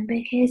for them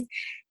because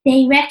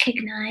they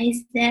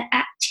recognize that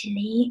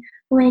actually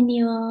when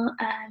you're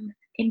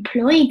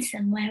employed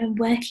somewhere and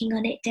working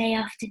on it day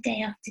after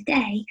day after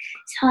day,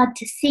 it's hard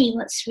to see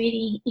what's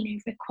really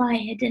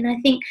required. And I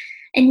think,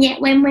 and yet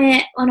when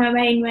we're on our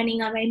own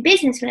running our own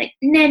business, we're like,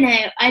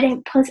 no,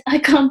 I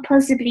can't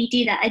possibly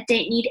do that. I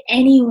don't need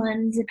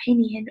anyone's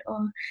opinion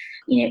or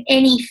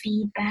any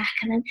feedback.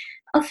 And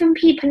often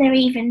people are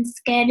even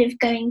scared of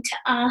going to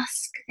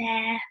ask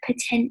their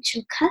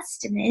potential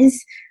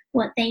customers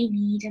what they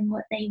need and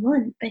what they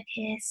want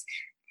because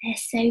they're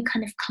so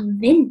kind of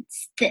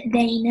convinced that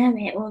they know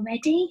it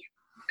already.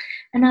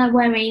 And I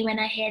worry when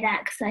I hear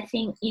that because I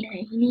think, you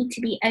need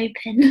to be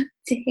open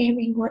to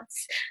hearing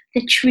what's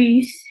the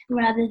truth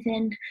rather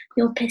than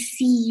your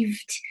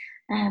perceived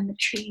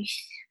truth.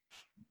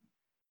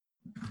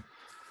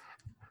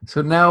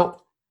 So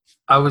now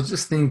I was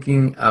just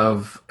thinking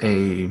of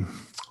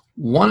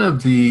one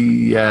of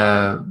the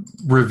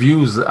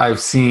reviews that I've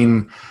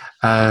seen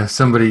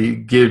somebody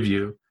give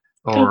you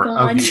or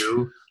of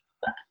you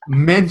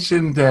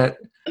mentioned that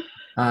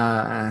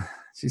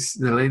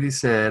the lady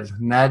said,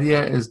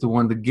 Nadia is the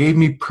one that gave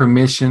me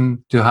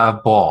permission to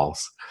have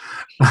balls.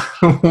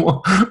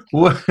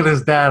 What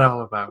is that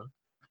all about?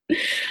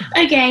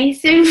 Okay,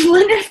 so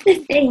one of the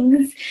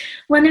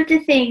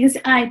things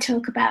I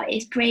talk about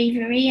is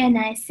bravery, and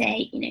I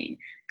say,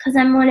 because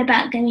I'm all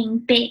about going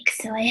big,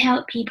 so I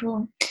help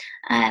people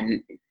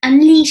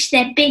unleash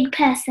their big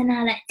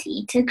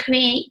personality to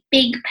create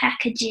big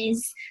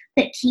packages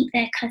that keep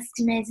their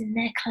customers and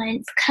their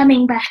clients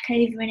coming back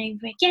over and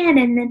over again,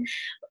 and then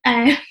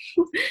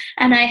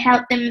and I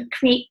help them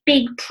create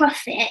big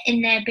profit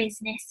in their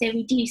business. So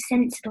we do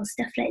sensible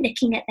stuff like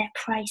looking at their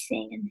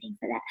pricing and things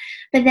like that.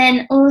 But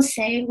then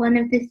also one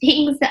of the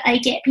things that I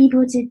get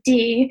people to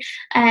do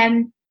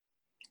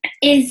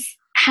is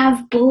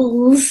have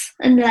balls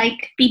and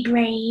be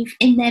brave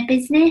in their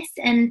business.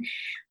 And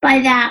by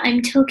that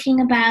I'm talking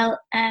about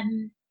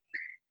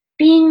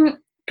being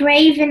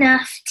brave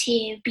enough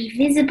to be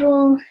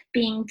visible,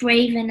 being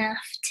brave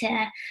enough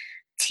to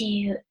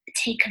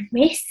take a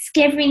risk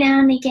every now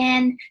and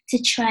again, to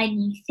try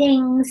new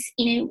things.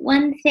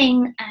 One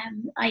thing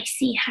I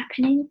see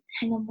happening,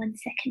 hang on 1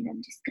 second,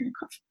 I'm just going to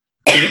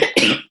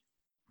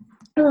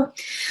cough.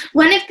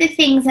 One of the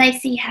things I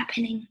see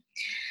happening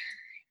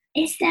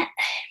is that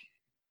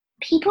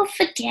people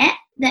forget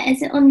that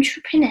as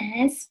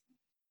entrepreneurs,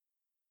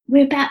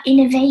 we're about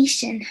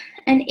innovation.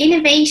 And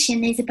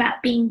innovation is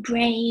about being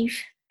brave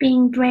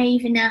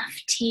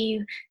enough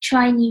to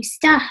try new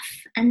stuff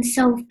and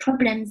solve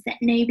problems that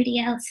nobody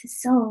else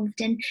has solved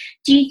and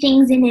do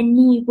things in a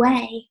new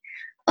way.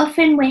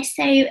 Often we're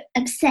so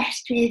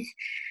obsessed with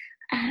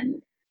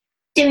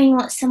doing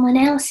what someone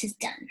else has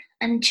done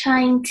and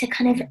trying to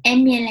kind of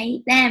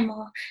emulate them,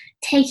 or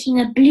taking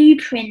a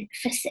blueprint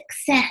for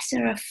success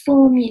or a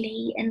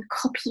formulae and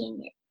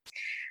copying it.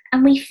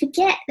 And we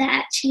forget that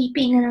actually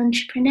being an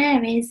entrepreneur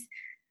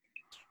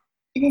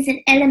there's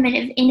an element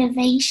of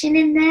innovation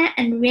in there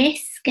and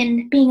risk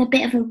and being a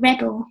bit of a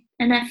rebel.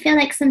 And I feel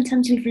like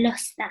sometimes we've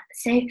lost that.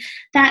 So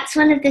that's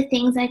one of the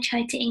things I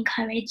try to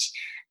encourage.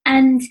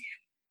 And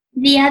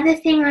the other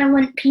thing I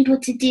want people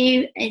to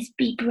do is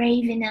be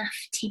brave enough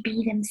to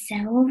be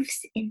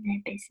themselves in their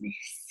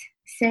business.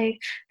 So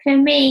for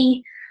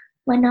me,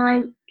 when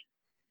I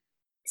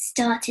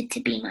started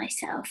to be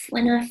myself,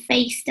 when I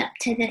faced up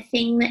to the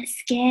thing that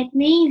scared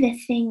me, the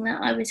thing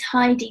that I was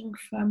hiding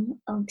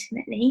from,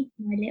 ultimately,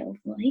 my little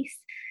voice,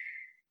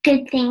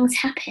 good things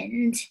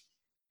happened.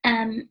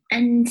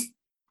 And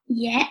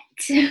yet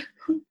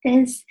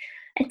there's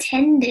a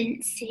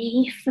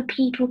tendency for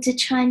people to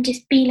try and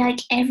just be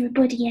like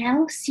everybody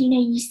else.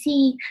 You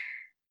see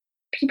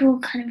people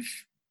kind of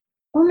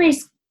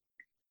almost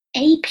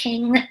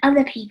aping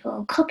other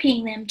people,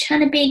 copying them,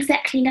 trying to be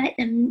exactly like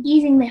them,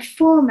 using their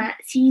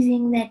formats,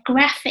 using their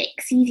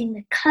graphics, using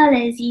the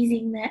colours,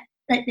 using their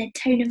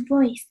tone of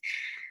voice.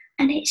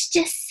 And it's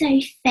just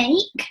so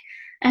fake.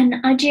 And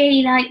I'd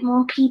really like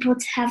more people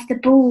to have the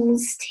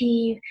balls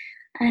to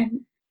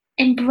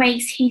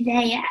embrace who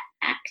they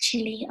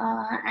actually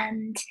are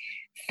and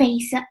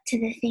face up to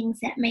the things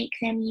that make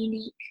them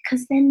unique.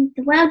 Because then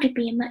the world would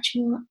be a much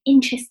more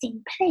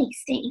interesting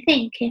place, don't you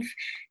think, if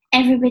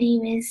everybody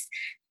was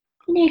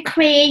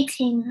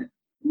creating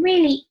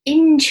really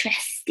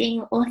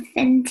interesting,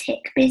 authentic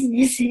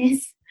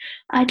businesses.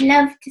 I'd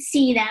love to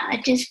see that. I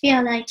just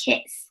feel like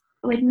it's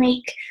would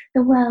make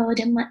the world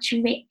a much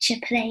richer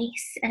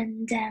place.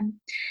 And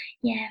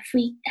if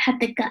we had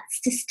the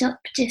guts to stop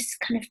just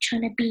kind of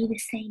trying to be the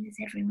same as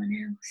everyone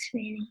else,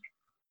 really.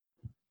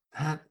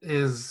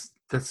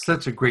 That's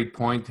such a great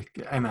point,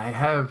 and I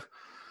have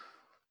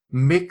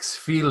mixed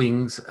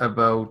feelings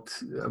about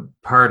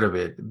part of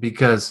it,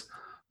 because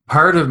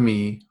part of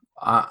me,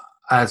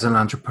 as an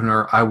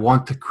entrepreneur, I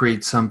want to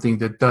create something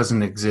that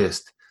doesn't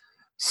exist,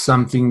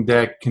 something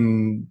that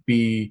can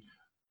be,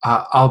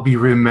 I'll be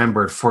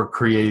remembered for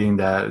creating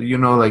that,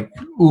 like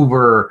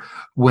Uber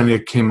when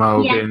it came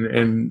out, Yeah.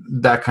 and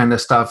that kind of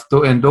stuff.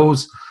 And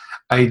those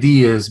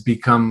ideas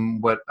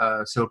become what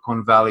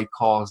Silicon Valley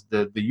calls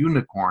the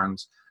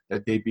unicorns,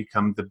 that they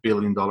become the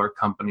billion-dollar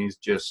companies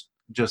just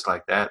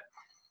like that.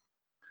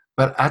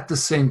 But at the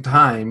same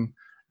time,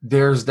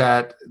 there's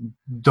that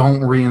don't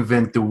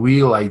reinvent the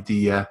wheel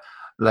idea,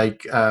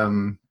 like,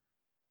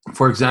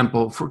 for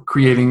example, for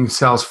creating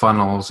sales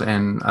funnels.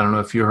 And I don't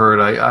know if you heard,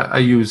 I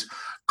use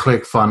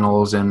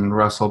ClickFunnels, and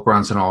Russell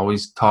Brunson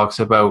always talks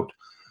about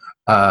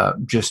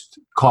just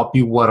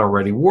copy what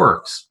already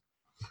works.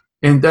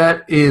 And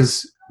that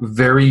is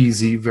very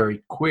easy,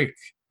 very quick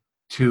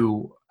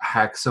to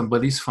hack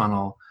somebody's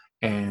funnel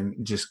and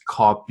just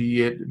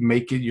copy it,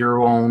 make it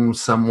your own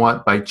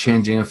somewhat by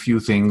changing a few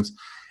things,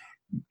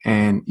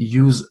 and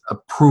use a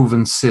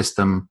proven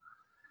system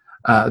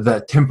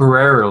that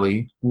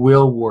temporarily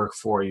will work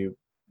for you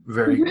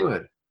very Mm-hmm.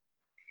 good.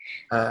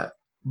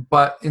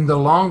 But in the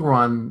long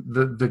run,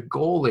 the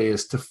goal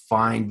is to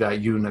find that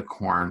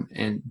unicorn,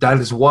 and that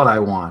is what I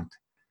want.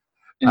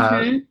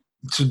 Mm-hmm.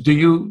 So do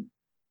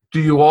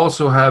you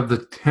also have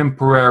the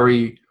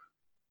temporary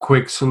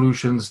quick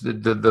solutions,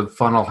 the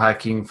funnel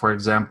hacking, for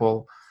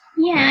example?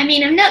 Yeah, I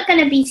mean, I'm not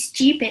going to be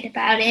stupid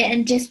about it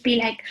and just be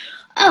like,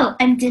 oh,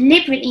 I'm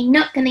deliberately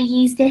not going to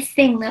use this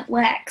thing that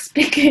works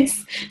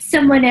because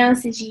someone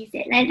else has used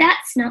it. Like,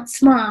 that's not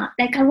smart.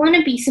 Like, I want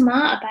to be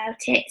smart about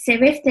it. So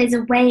if there's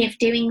a way of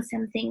doing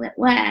something that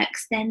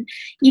works, then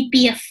you'd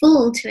be a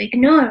fool to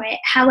ignore it.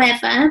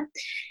 However,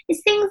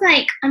 it's things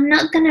like I'm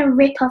not going to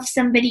rip off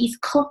somebody's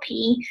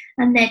copy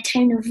and their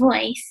tone of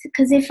voice,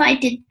 because if I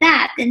did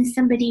that, then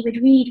somebody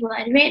would read what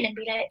I'd written and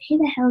be like, who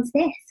the hell's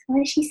this?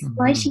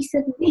 Why is she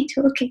suddenly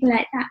talking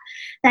like that?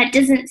 That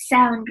doesn't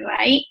sound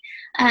right.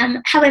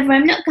 However,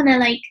 I'm not going to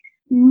like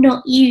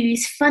not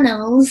use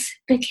funnels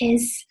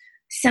because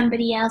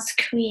somebody else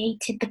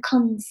created the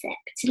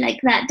concept. Like,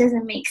 that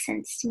doesn't make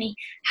sense to me.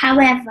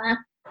 However,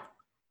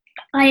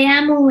 I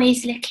am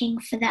always looking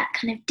for that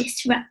kind of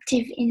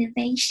disruptive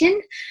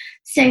innovation.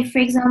 So, for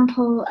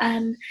example,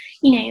 I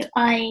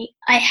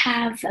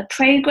have a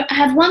program. I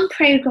have one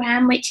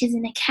program which is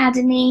an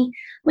academy,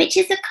 which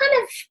is a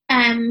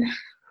kind of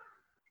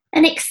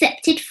an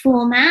accepted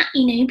format.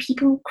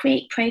 People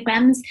create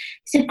programs.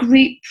 It's a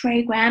group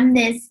program.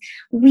 There's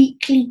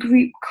weekly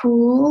group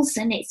calls,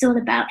 and it's all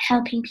about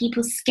helping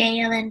people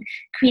scale and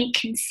create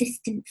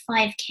consistent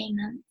 5K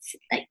months.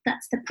 Like,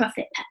 that's the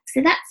profit pack.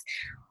 So that's,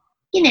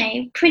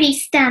 pretty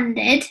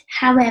standard.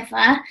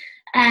 However,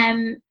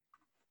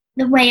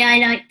 the way I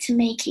like to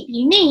make it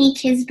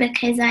unique is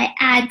because I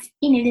add,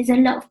 there's a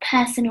lot of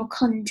personal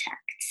contact.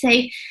 So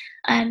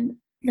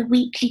the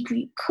weekly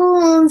group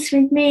calls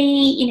with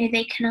me,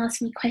 they can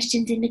ask me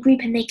questions in the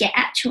group and they get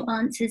actual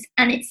answers,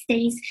 and it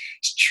stays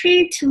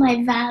true to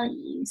my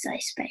values, I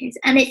suppose.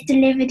 And it's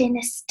delivered in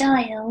a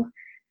style,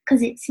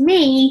 because it's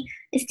me,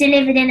 it's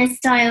delivered in a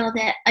style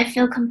that I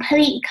feel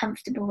completely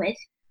comfortable with.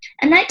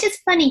 And like,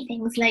 just funny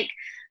things, like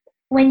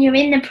when you're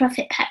in the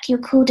profit pack, you're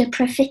called a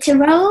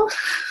profiterole.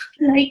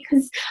 Like,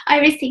 because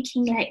I was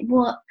thinking, like,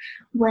 what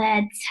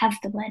words have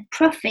the word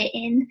profit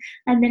in?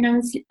 And then I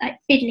was like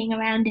fiddling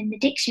around in the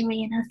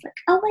dictionary, and I was like,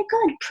 oh my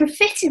god,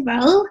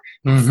 profiterole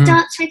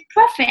starts with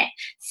profit.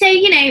 So,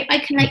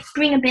 I can like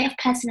bring a bit of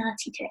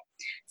personality to it.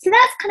 So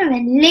that's kind of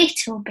a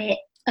little bit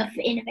of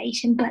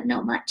innovation, but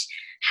not much.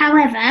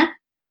 However,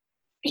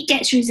 it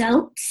gets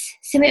results.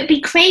 So it would be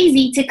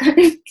crazy to kind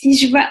of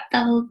disrupt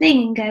the whole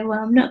thing and go, well,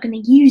 I'm not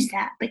going to use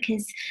that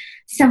because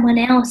someone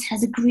else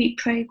has a group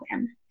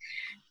program,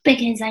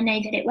 because I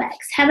know that it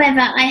works. However,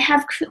 I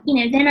have,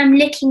 then I'm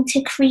looking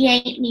to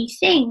create new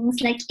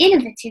things, like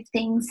innovative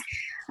things.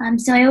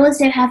 So I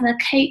also have a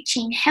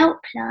coaching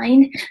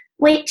helpline,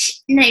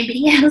 which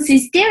nobody else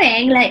is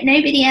doing. Like,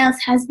 nobody else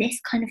has this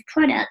kind of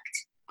product.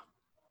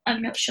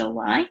 I'm not sure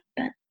why,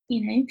 but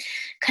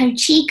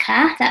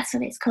Coachika, that's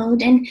what it's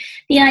called. And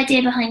the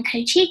idea behind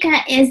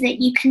Coachika is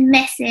that you can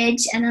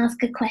message and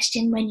ask a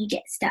question when you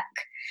get stuck.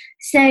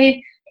 So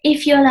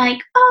if you're like,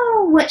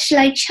 oh, what should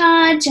I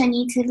charge? I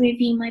need to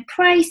review my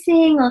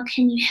pricing, or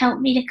can you help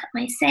me look at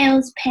my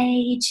sales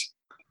page,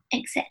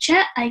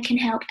 etc., I can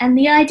help. And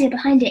the idea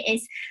behind it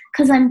is,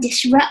 because I'm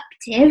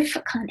disruptive,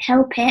 I can't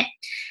help it,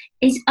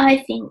 is I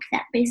think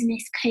that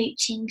business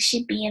coaching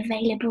should be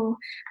available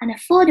and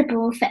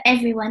affordable for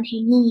everyone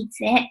who needs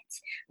it,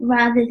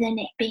 rather than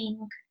it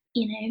being,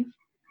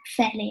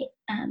 fairly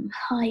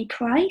high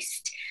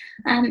priced.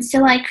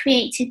 So I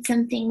created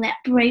something that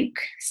broke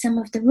some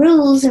of the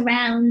rules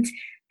around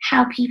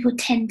how people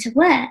tend to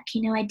work.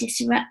 I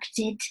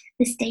disrupted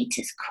the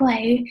status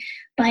quo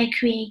by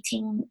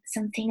creating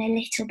something a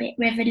little bit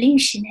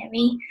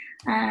revolutionary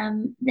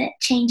that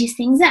changes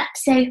things up.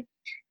 So,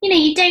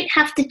 you don't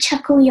have to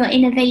chuck all your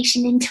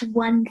innovation into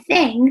one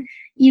thing.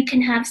 You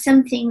can have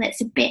something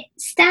that's a bit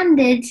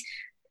standard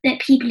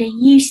that people are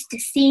used to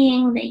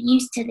seeing, they're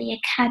used to the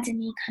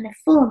academy kind of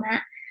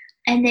format,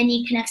 and then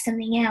you can have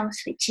something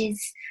else which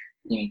is,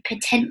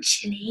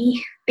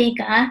 potentially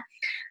bigger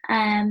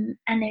and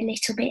a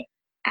little bit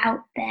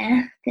out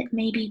there that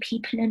maybe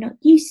people are not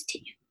used to.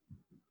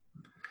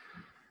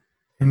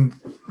 And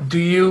do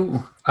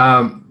you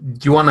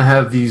want to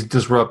have these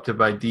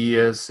disruptive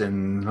ideas?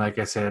 And like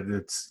I said,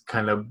 it's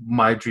kind of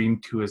my dream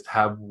too, is to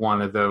have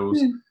one of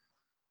those.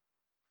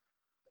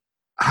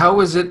 How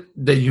is it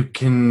that you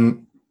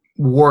can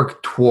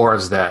work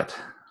towards that?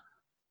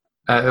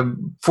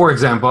 For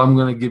example, I'm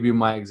going to give you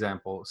my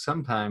example.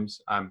 Sometimes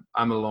I'm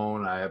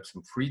alone, I have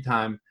some free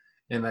time,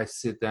 and I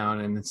sit down,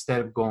 and instead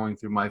of going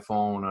through my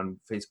phone on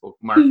Facebook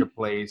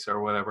Marketplace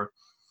or whatever,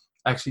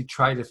 I actually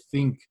try to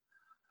think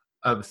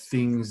of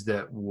things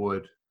that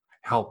would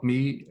help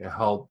me,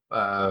 help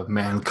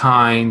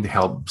mankind,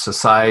 help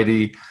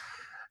society.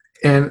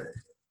 And,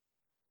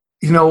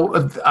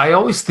 I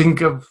always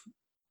think of,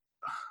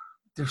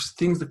 there's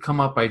things that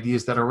come up,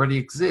 ideas that already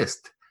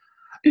exist.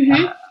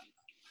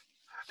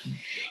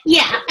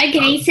 Yeah,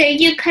 okay, so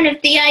you're kind of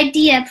the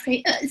idea,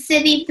 so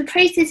the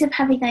process of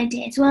having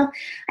ideas. Well,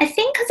 I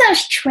think because I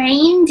was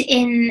trained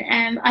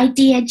in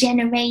idea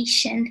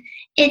generation,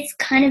 it's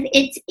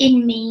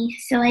in me.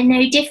 So I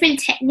know different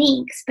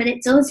techniques, but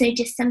it's also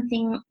just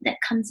something that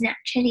comes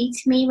naturally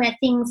to me where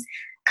things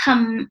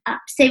come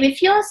up. So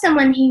if you're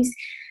someone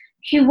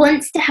who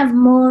wants to have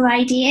more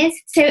ideas,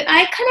 so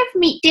I kind of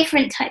meet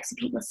different types of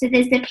people. So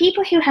there's the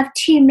people who have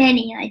too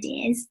many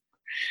ideas,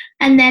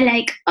 and they're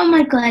like, oh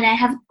my God, I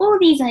have all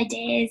these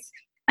ideas.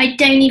 I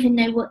don't even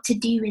know what to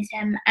do with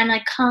them, and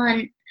I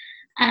can't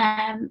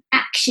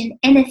action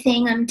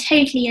anything. I'm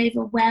totally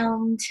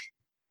overwhelmed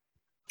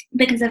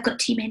because I've got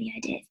too many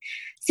ideas.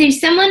 So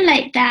someone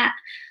like that,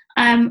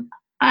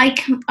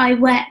 I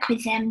work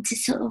with them to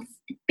sort of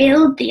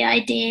build the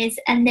ideas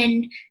and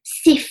then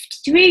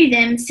sift through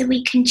them so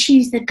we can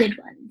choose the good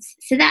ones.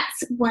 So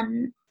that's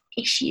one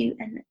issue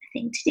and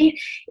thing to do.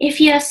 If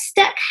you're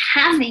stuck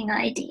having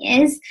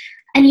ideas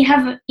and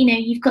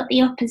you've got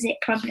the opposite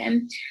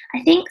problem,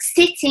 I think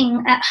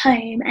sitting at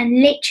home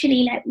and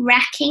literally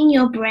racking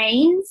your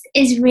brains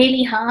is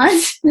really hard.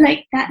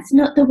 That's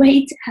not the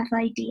way to have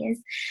ideas,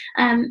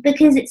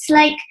 because it's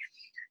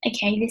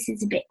okay, this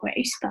is a bit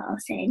gross, but I'll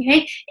say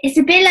anyway. It's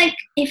a bit like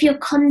if you're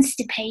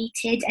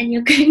constipated and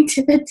you're going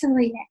to the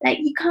toilet.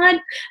 You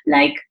can't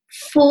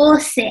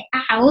force it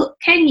out,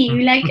 can you?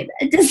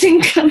 It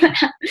doesn't come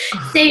out.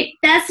 So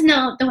that's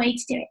not the way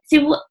to do it.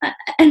 So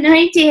an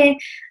idea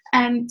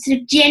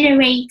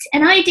generating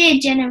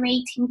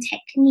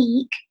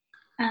technique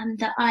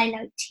that I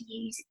like to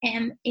use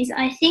is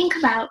I think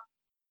about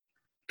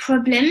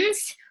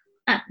problems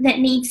that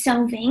need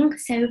solving.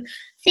 So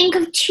think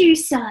of two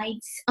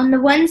sides. On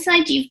the one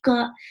side, you've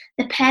got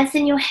the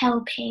person you're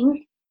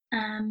helping.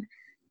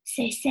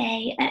 So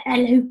say a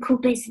local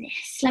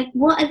business.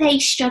 What are they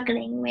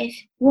struggling with?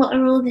 What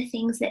are all the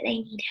things that they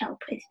need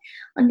help with?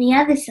 On the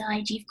other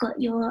side, you've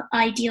got your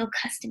ideal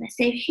customer.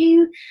 So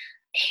who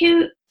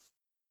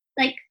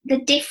the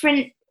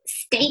different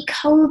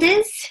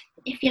stakeholders,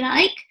 if you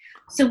like.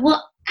 So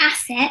what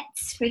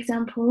assets, for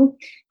example,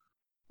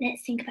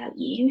 let's think about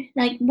you.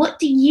 What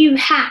do you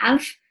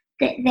have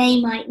that they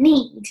might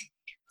need?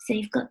 So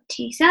you've got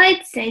two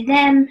sides. So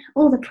them,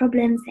 all the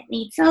problems that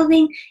need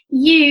solving.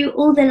 You,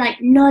 all the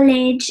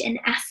knowledge and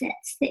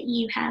assets that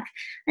you have.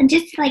 And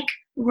just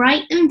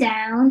write them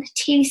down,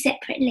 two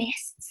separate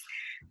lists.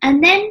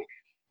 And then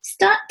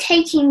start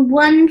taking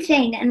one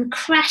thing and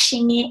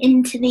crashing it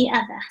into the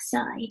other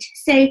side.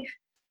 So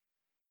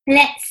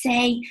let's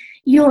say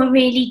you're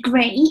really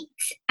great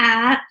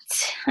at,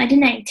 I don't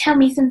know, tell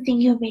me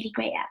something you're really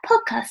great at.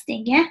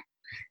 Podcasting, yeah?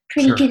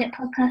 Pretty good at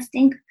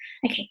podcasting.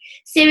 Okay,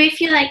 so if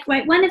you're right,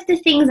 one of the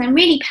things I'm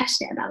really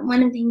passionate about,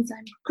 one of the things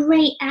I'm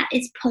great at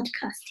is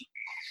podcasting.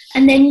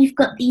 And then you've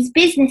got these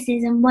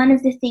businesses, and one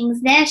of the things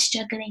they're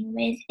struggling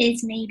with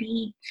is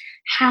maybe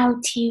how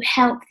to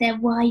help their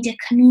wider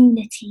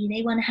community.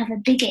 They want to have a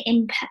bigger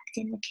impact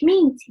in the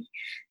community.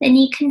 Then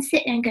you can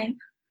sit there and go,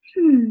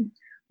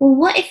 well,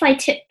 what if I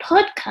took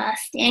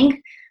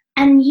podcasting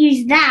and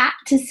used that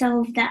to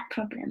solve that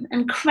problem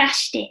and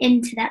crashed it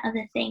into that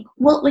other thing?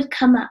 What would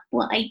come up?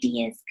 What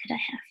ideas could I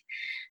have?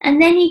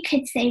 And then you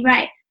could say,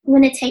 right, I'm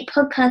going to take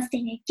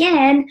podcasting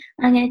again.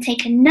 I'm going to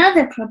take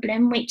another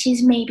problem, which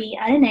is maybe,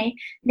 I don't know,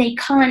 they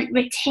can't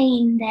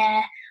retain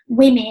their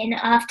women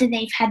after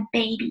they've had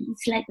babies.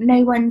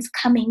 No one's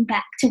coming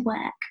back to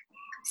work.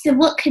 So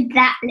what could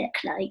that look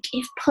like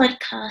if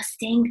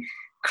podcasting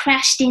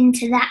crashed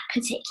into that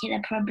particular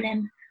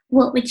problem?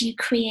 What would you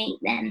create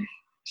then? Do you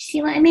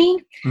see what I mean?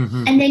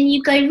 Mm-hmm. And then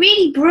you go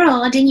really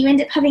broad and you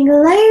end up having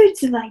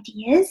loads of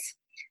ideas,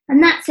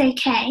 and that's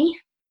okay.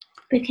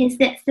 because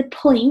that's the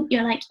point.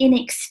 You're like in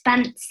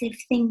expansive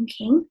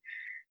thinking.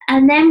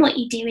 And then what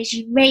you do is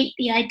you rate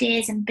the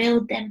ideas and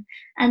build them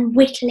and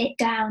whittle it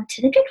down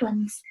to the good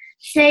ones.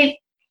 So,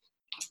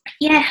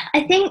 yeah,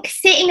 I think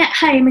sitting at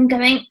home and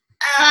going,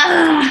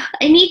 I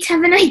need to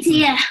have an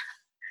idea,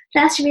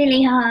 that's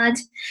really hard.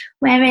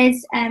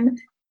 Whereas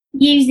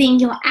using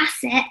your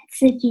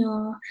assets and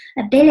your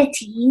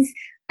abilities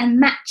and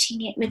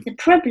matching it with the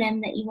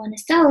problem that you want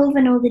to solve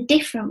and all the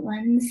different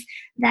ones,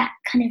 that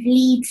kind of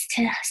leads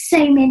to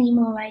so many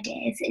more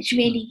ideas. It's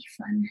really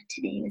fun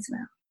to do as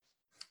well.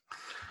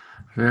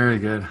 Very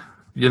good.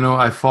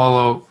 I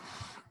follow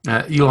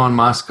Elon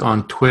Musk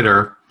on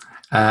Twitter.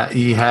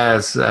 He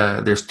has,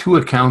 there's 2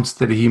 accounts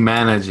that he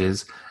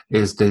manages.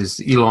 Is this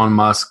Elon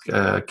Musk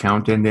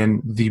account, and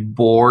then the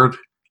board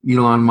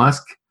Elon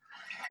Musk.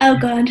 Oh,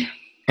 God.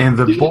 And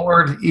the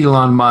board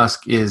Elon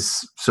Musk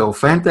is so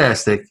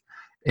fantastic,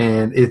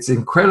 and it's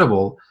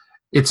incredible.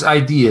 It's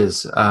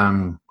ideas,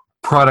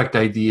 product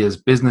ideas,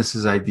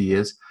 businesses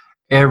ideas.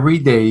 Every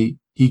day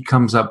he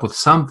comes up with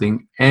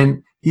something,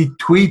 and he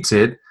tweets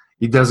it.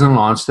 He doesn't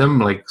launch them,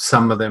 like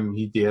some of them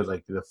he did,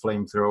 like the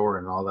flamethrower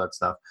and all that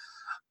stuff.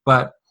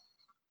 But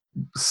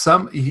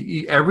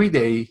every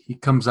day he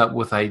comes up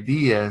with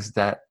ideas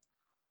that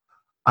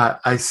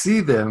I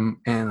see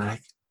them, and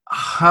like,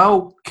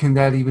 how can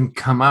that even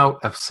come out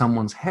of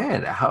someone's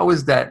head? How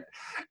is that?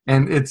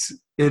 And it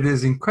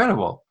is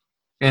incredible.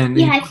 And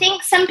yeah, I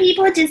think some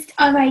people just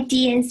are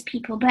ideas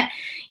people, but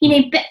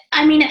but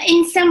I mean,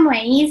 in some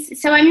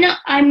ways, so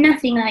I'm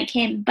nothing like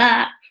him,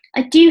 but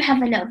I do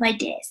have a lot of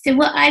ideas. So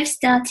what I've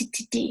started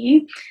to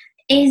do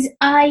is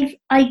I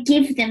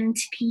give them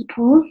to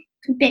people,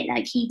 a bit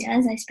like he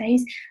does, I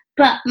suppose,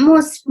 but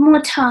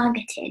more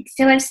targeted.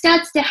 So I've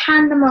started to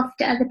hand them off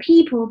to other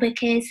people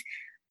because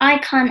I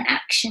can't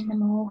action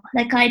them all.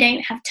 Like, I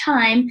don't have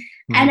time.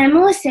 Mm-hmm. And I'm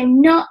also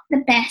not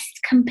the best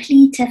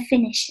completer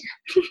finisher.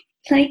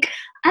 Like,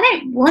 I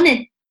don't want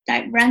to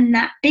run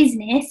that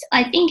business.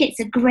 I think it's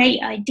a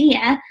great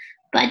idea,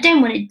 but I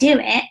don't want to do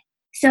it.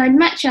 So I'd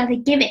much rather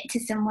give it to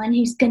someone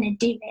who's going to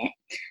do it,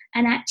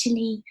 and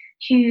actually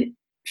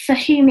for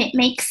whom it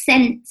makes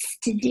sense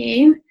to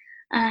do,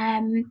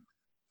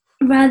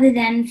 rather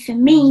than for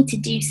me to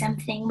do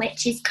something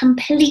which is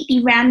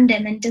completely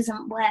random and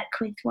doesn't work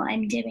with what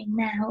I'm doing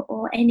now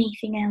or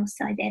anything else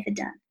I've ever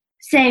done.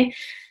 So,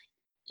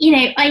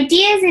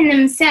 ideas in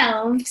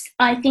themselves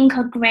I think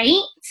are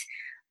great,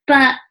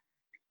 but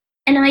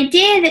an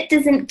idea that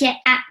doesn't get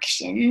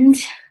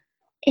actioned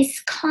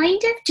is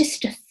kind of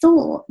just a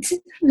thought.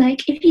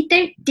 Like, if you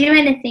don't do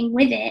anything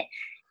with it,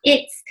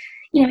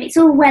 it's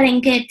all well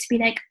and good to be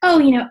like,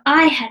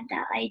 I had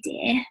that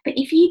idea, but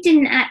if you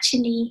didn't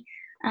actually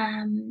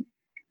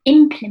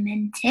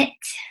implement it,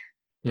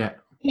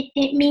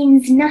 it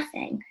means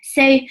nothing.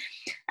 So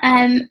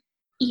I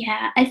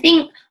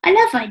think I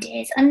love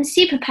ideas. I'm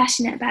super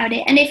passionate about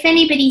it, and if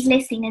anybody's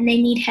listening and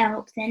they need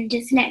help, then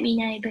just let me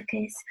know,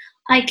 because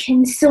I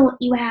can sort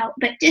you out.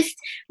 But just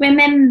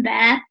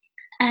remember,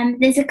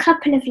 there's a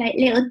couple of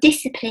little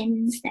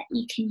disciplines that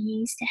you can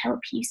use to help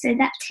you. So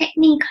that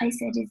technique I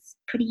said is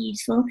pretty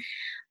useful,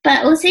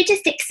 but also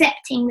just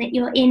accepting that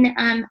you're in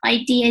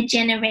idea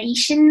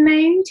generation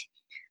mode,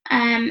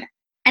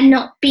 and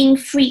not being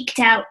freaked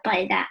out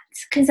by that.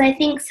 Because I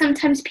think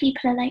sometimes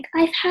people are like,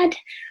 I've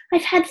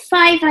had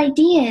 5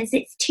 ideas,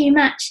 it's too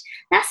much.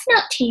 That's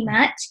not too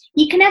much.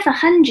 You can have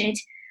 100,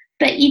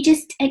 but you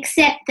just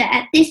accept that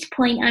at this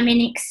point I'm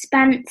in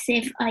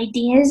expansive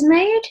ideas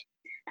mode.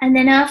 And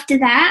then after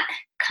that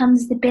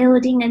comes the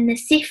building and the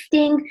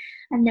sifting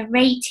and the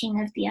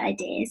rating of the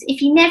ideas.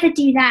 If you never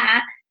do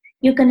that,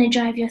 you're going to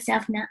drive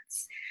yourself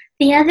nuts.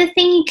 The other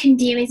thing you can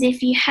do is,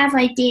 if you have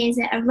ideas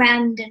at a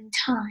random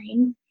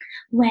time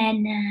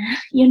when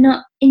you're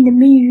not in the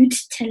mood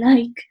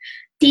to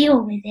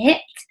deal with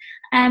it,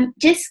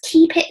 just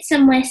keep it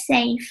somewhere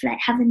safe. Like,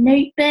 have a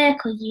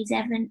notebook, or use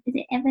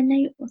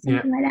Evernote or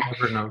something like that.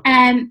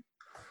 Evernote.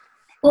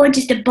 Or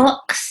just a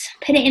box.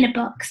 Put it in a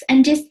box,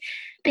 and just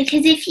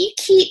because if you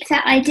keep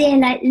that idea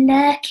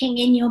lurking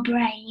in your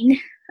brain,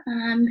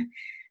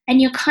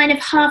 and you're kind of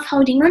half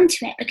holding on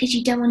to it because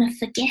you don't want to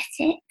forget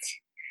it,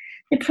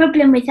 the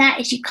problem with that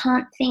is you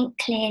can't think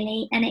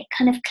clearly, and it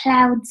kind of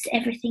clouds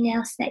everything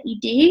else that you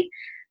do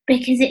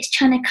because it's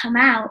trying to come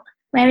out.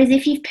 Whereas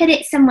if you put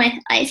it somewhere,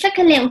 it's like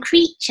a little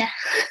creature.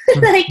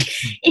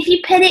 If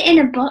you put it in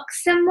a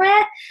box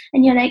somewhere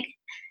and you're like,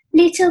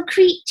 little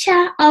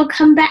creature, I'll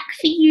come back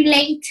for you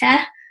later,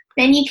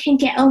 then you can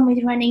get on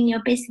with running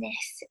your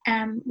business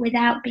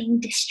without being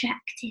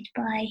distracted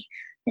by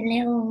the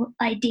little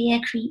idea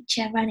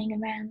creature running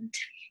around.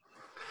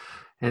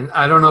 And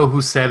I don't know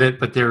who said it,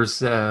 but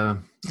there's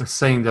a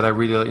saying that I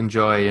really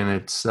enjoy, and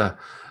it's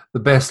the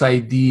best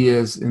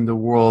ideas in the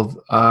world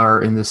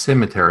are in the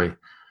cemetery,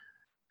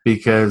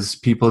 because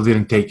people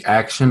didn't take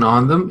action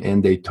on them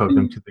and they took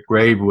them to the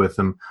grave with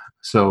them.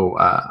 So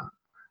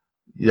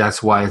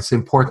that's why it's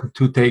important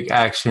to take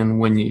action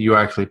when you're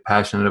actually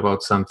passionate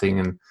about something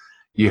and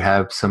you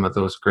have some of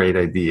those great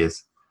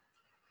ideas.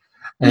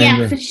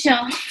 And, for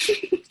sure.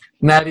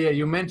 Nadia,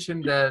 you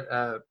mentioned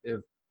that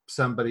if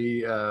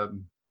somebody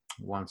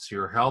wants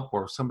your help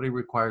or somebody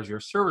requires your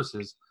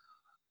services,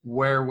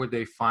 where would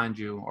they find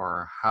you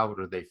or how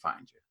do they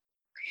find you?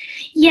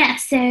 Yeah,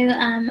 so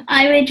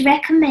I would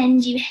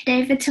recommend you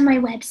head over to my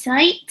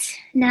website,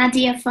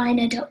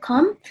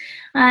 nadiafiner.com.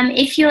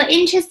 If you're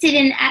interested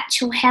in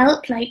actual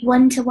help, like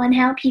one-to-one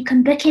help, you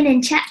can book in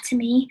and chat to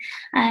me.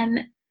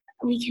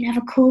 We can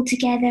have a call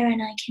together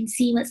and I can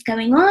see what's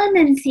going on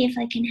and see if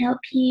I can help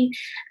you.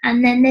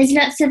 And then there's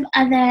lots of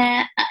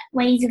other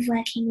ways of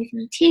working with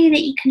me too that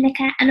you can look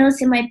at. And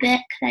also my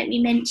book, like we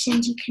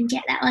mentioned, you can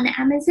get that on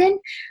Amazon,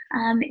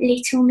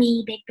 Little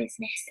Me, Big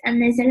Business. And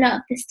there's a lot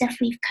of the stuff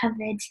we've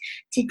covered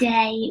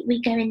today.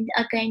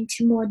 Are going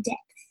to more depth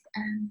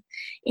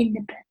in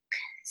the book.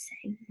 So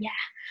yeah,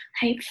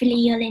 hopefully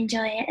you'll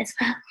enjoy it as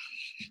well.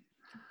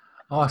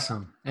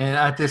 Awesome. And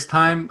at this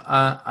time,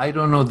 I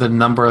don't know the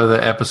number of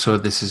the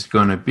episode this is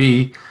going to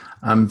be.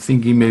 I'm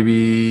thinking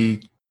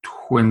maybe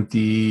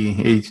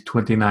 28,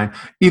 29.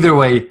 Either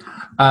way,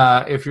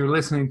 if you're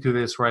listening to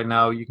this right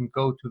now, you can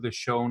go to the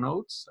show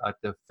notes at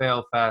the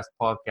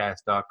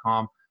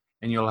failfastpodcast.com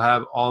and you'll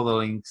have all the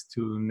links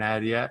to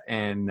Nadia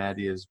and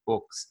Nadia's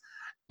books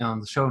on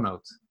the show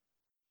notes.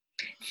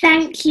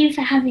 Thank you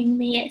for having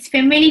me. It's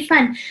been really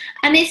fun.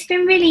 And it's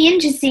been really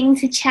interesting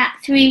to chat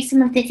through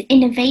some of this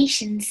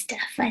innovation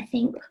stuff. I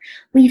think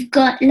we've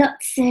got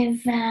lots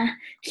of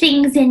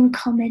things in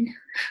common.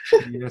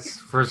 Yes,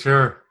 for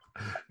sure.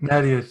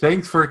 Nadia,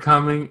 thanks for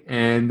coming.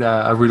 And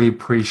I really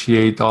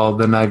appreciate all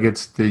the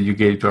nuggets that you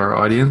gave to our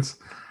audience.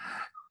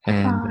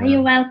 And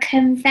you're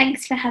welcome.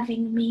 Thanks for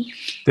having me.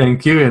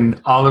 Thank you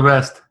and all the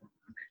best.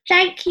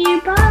 Thank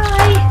you. Bye.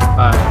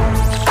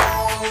 Bye.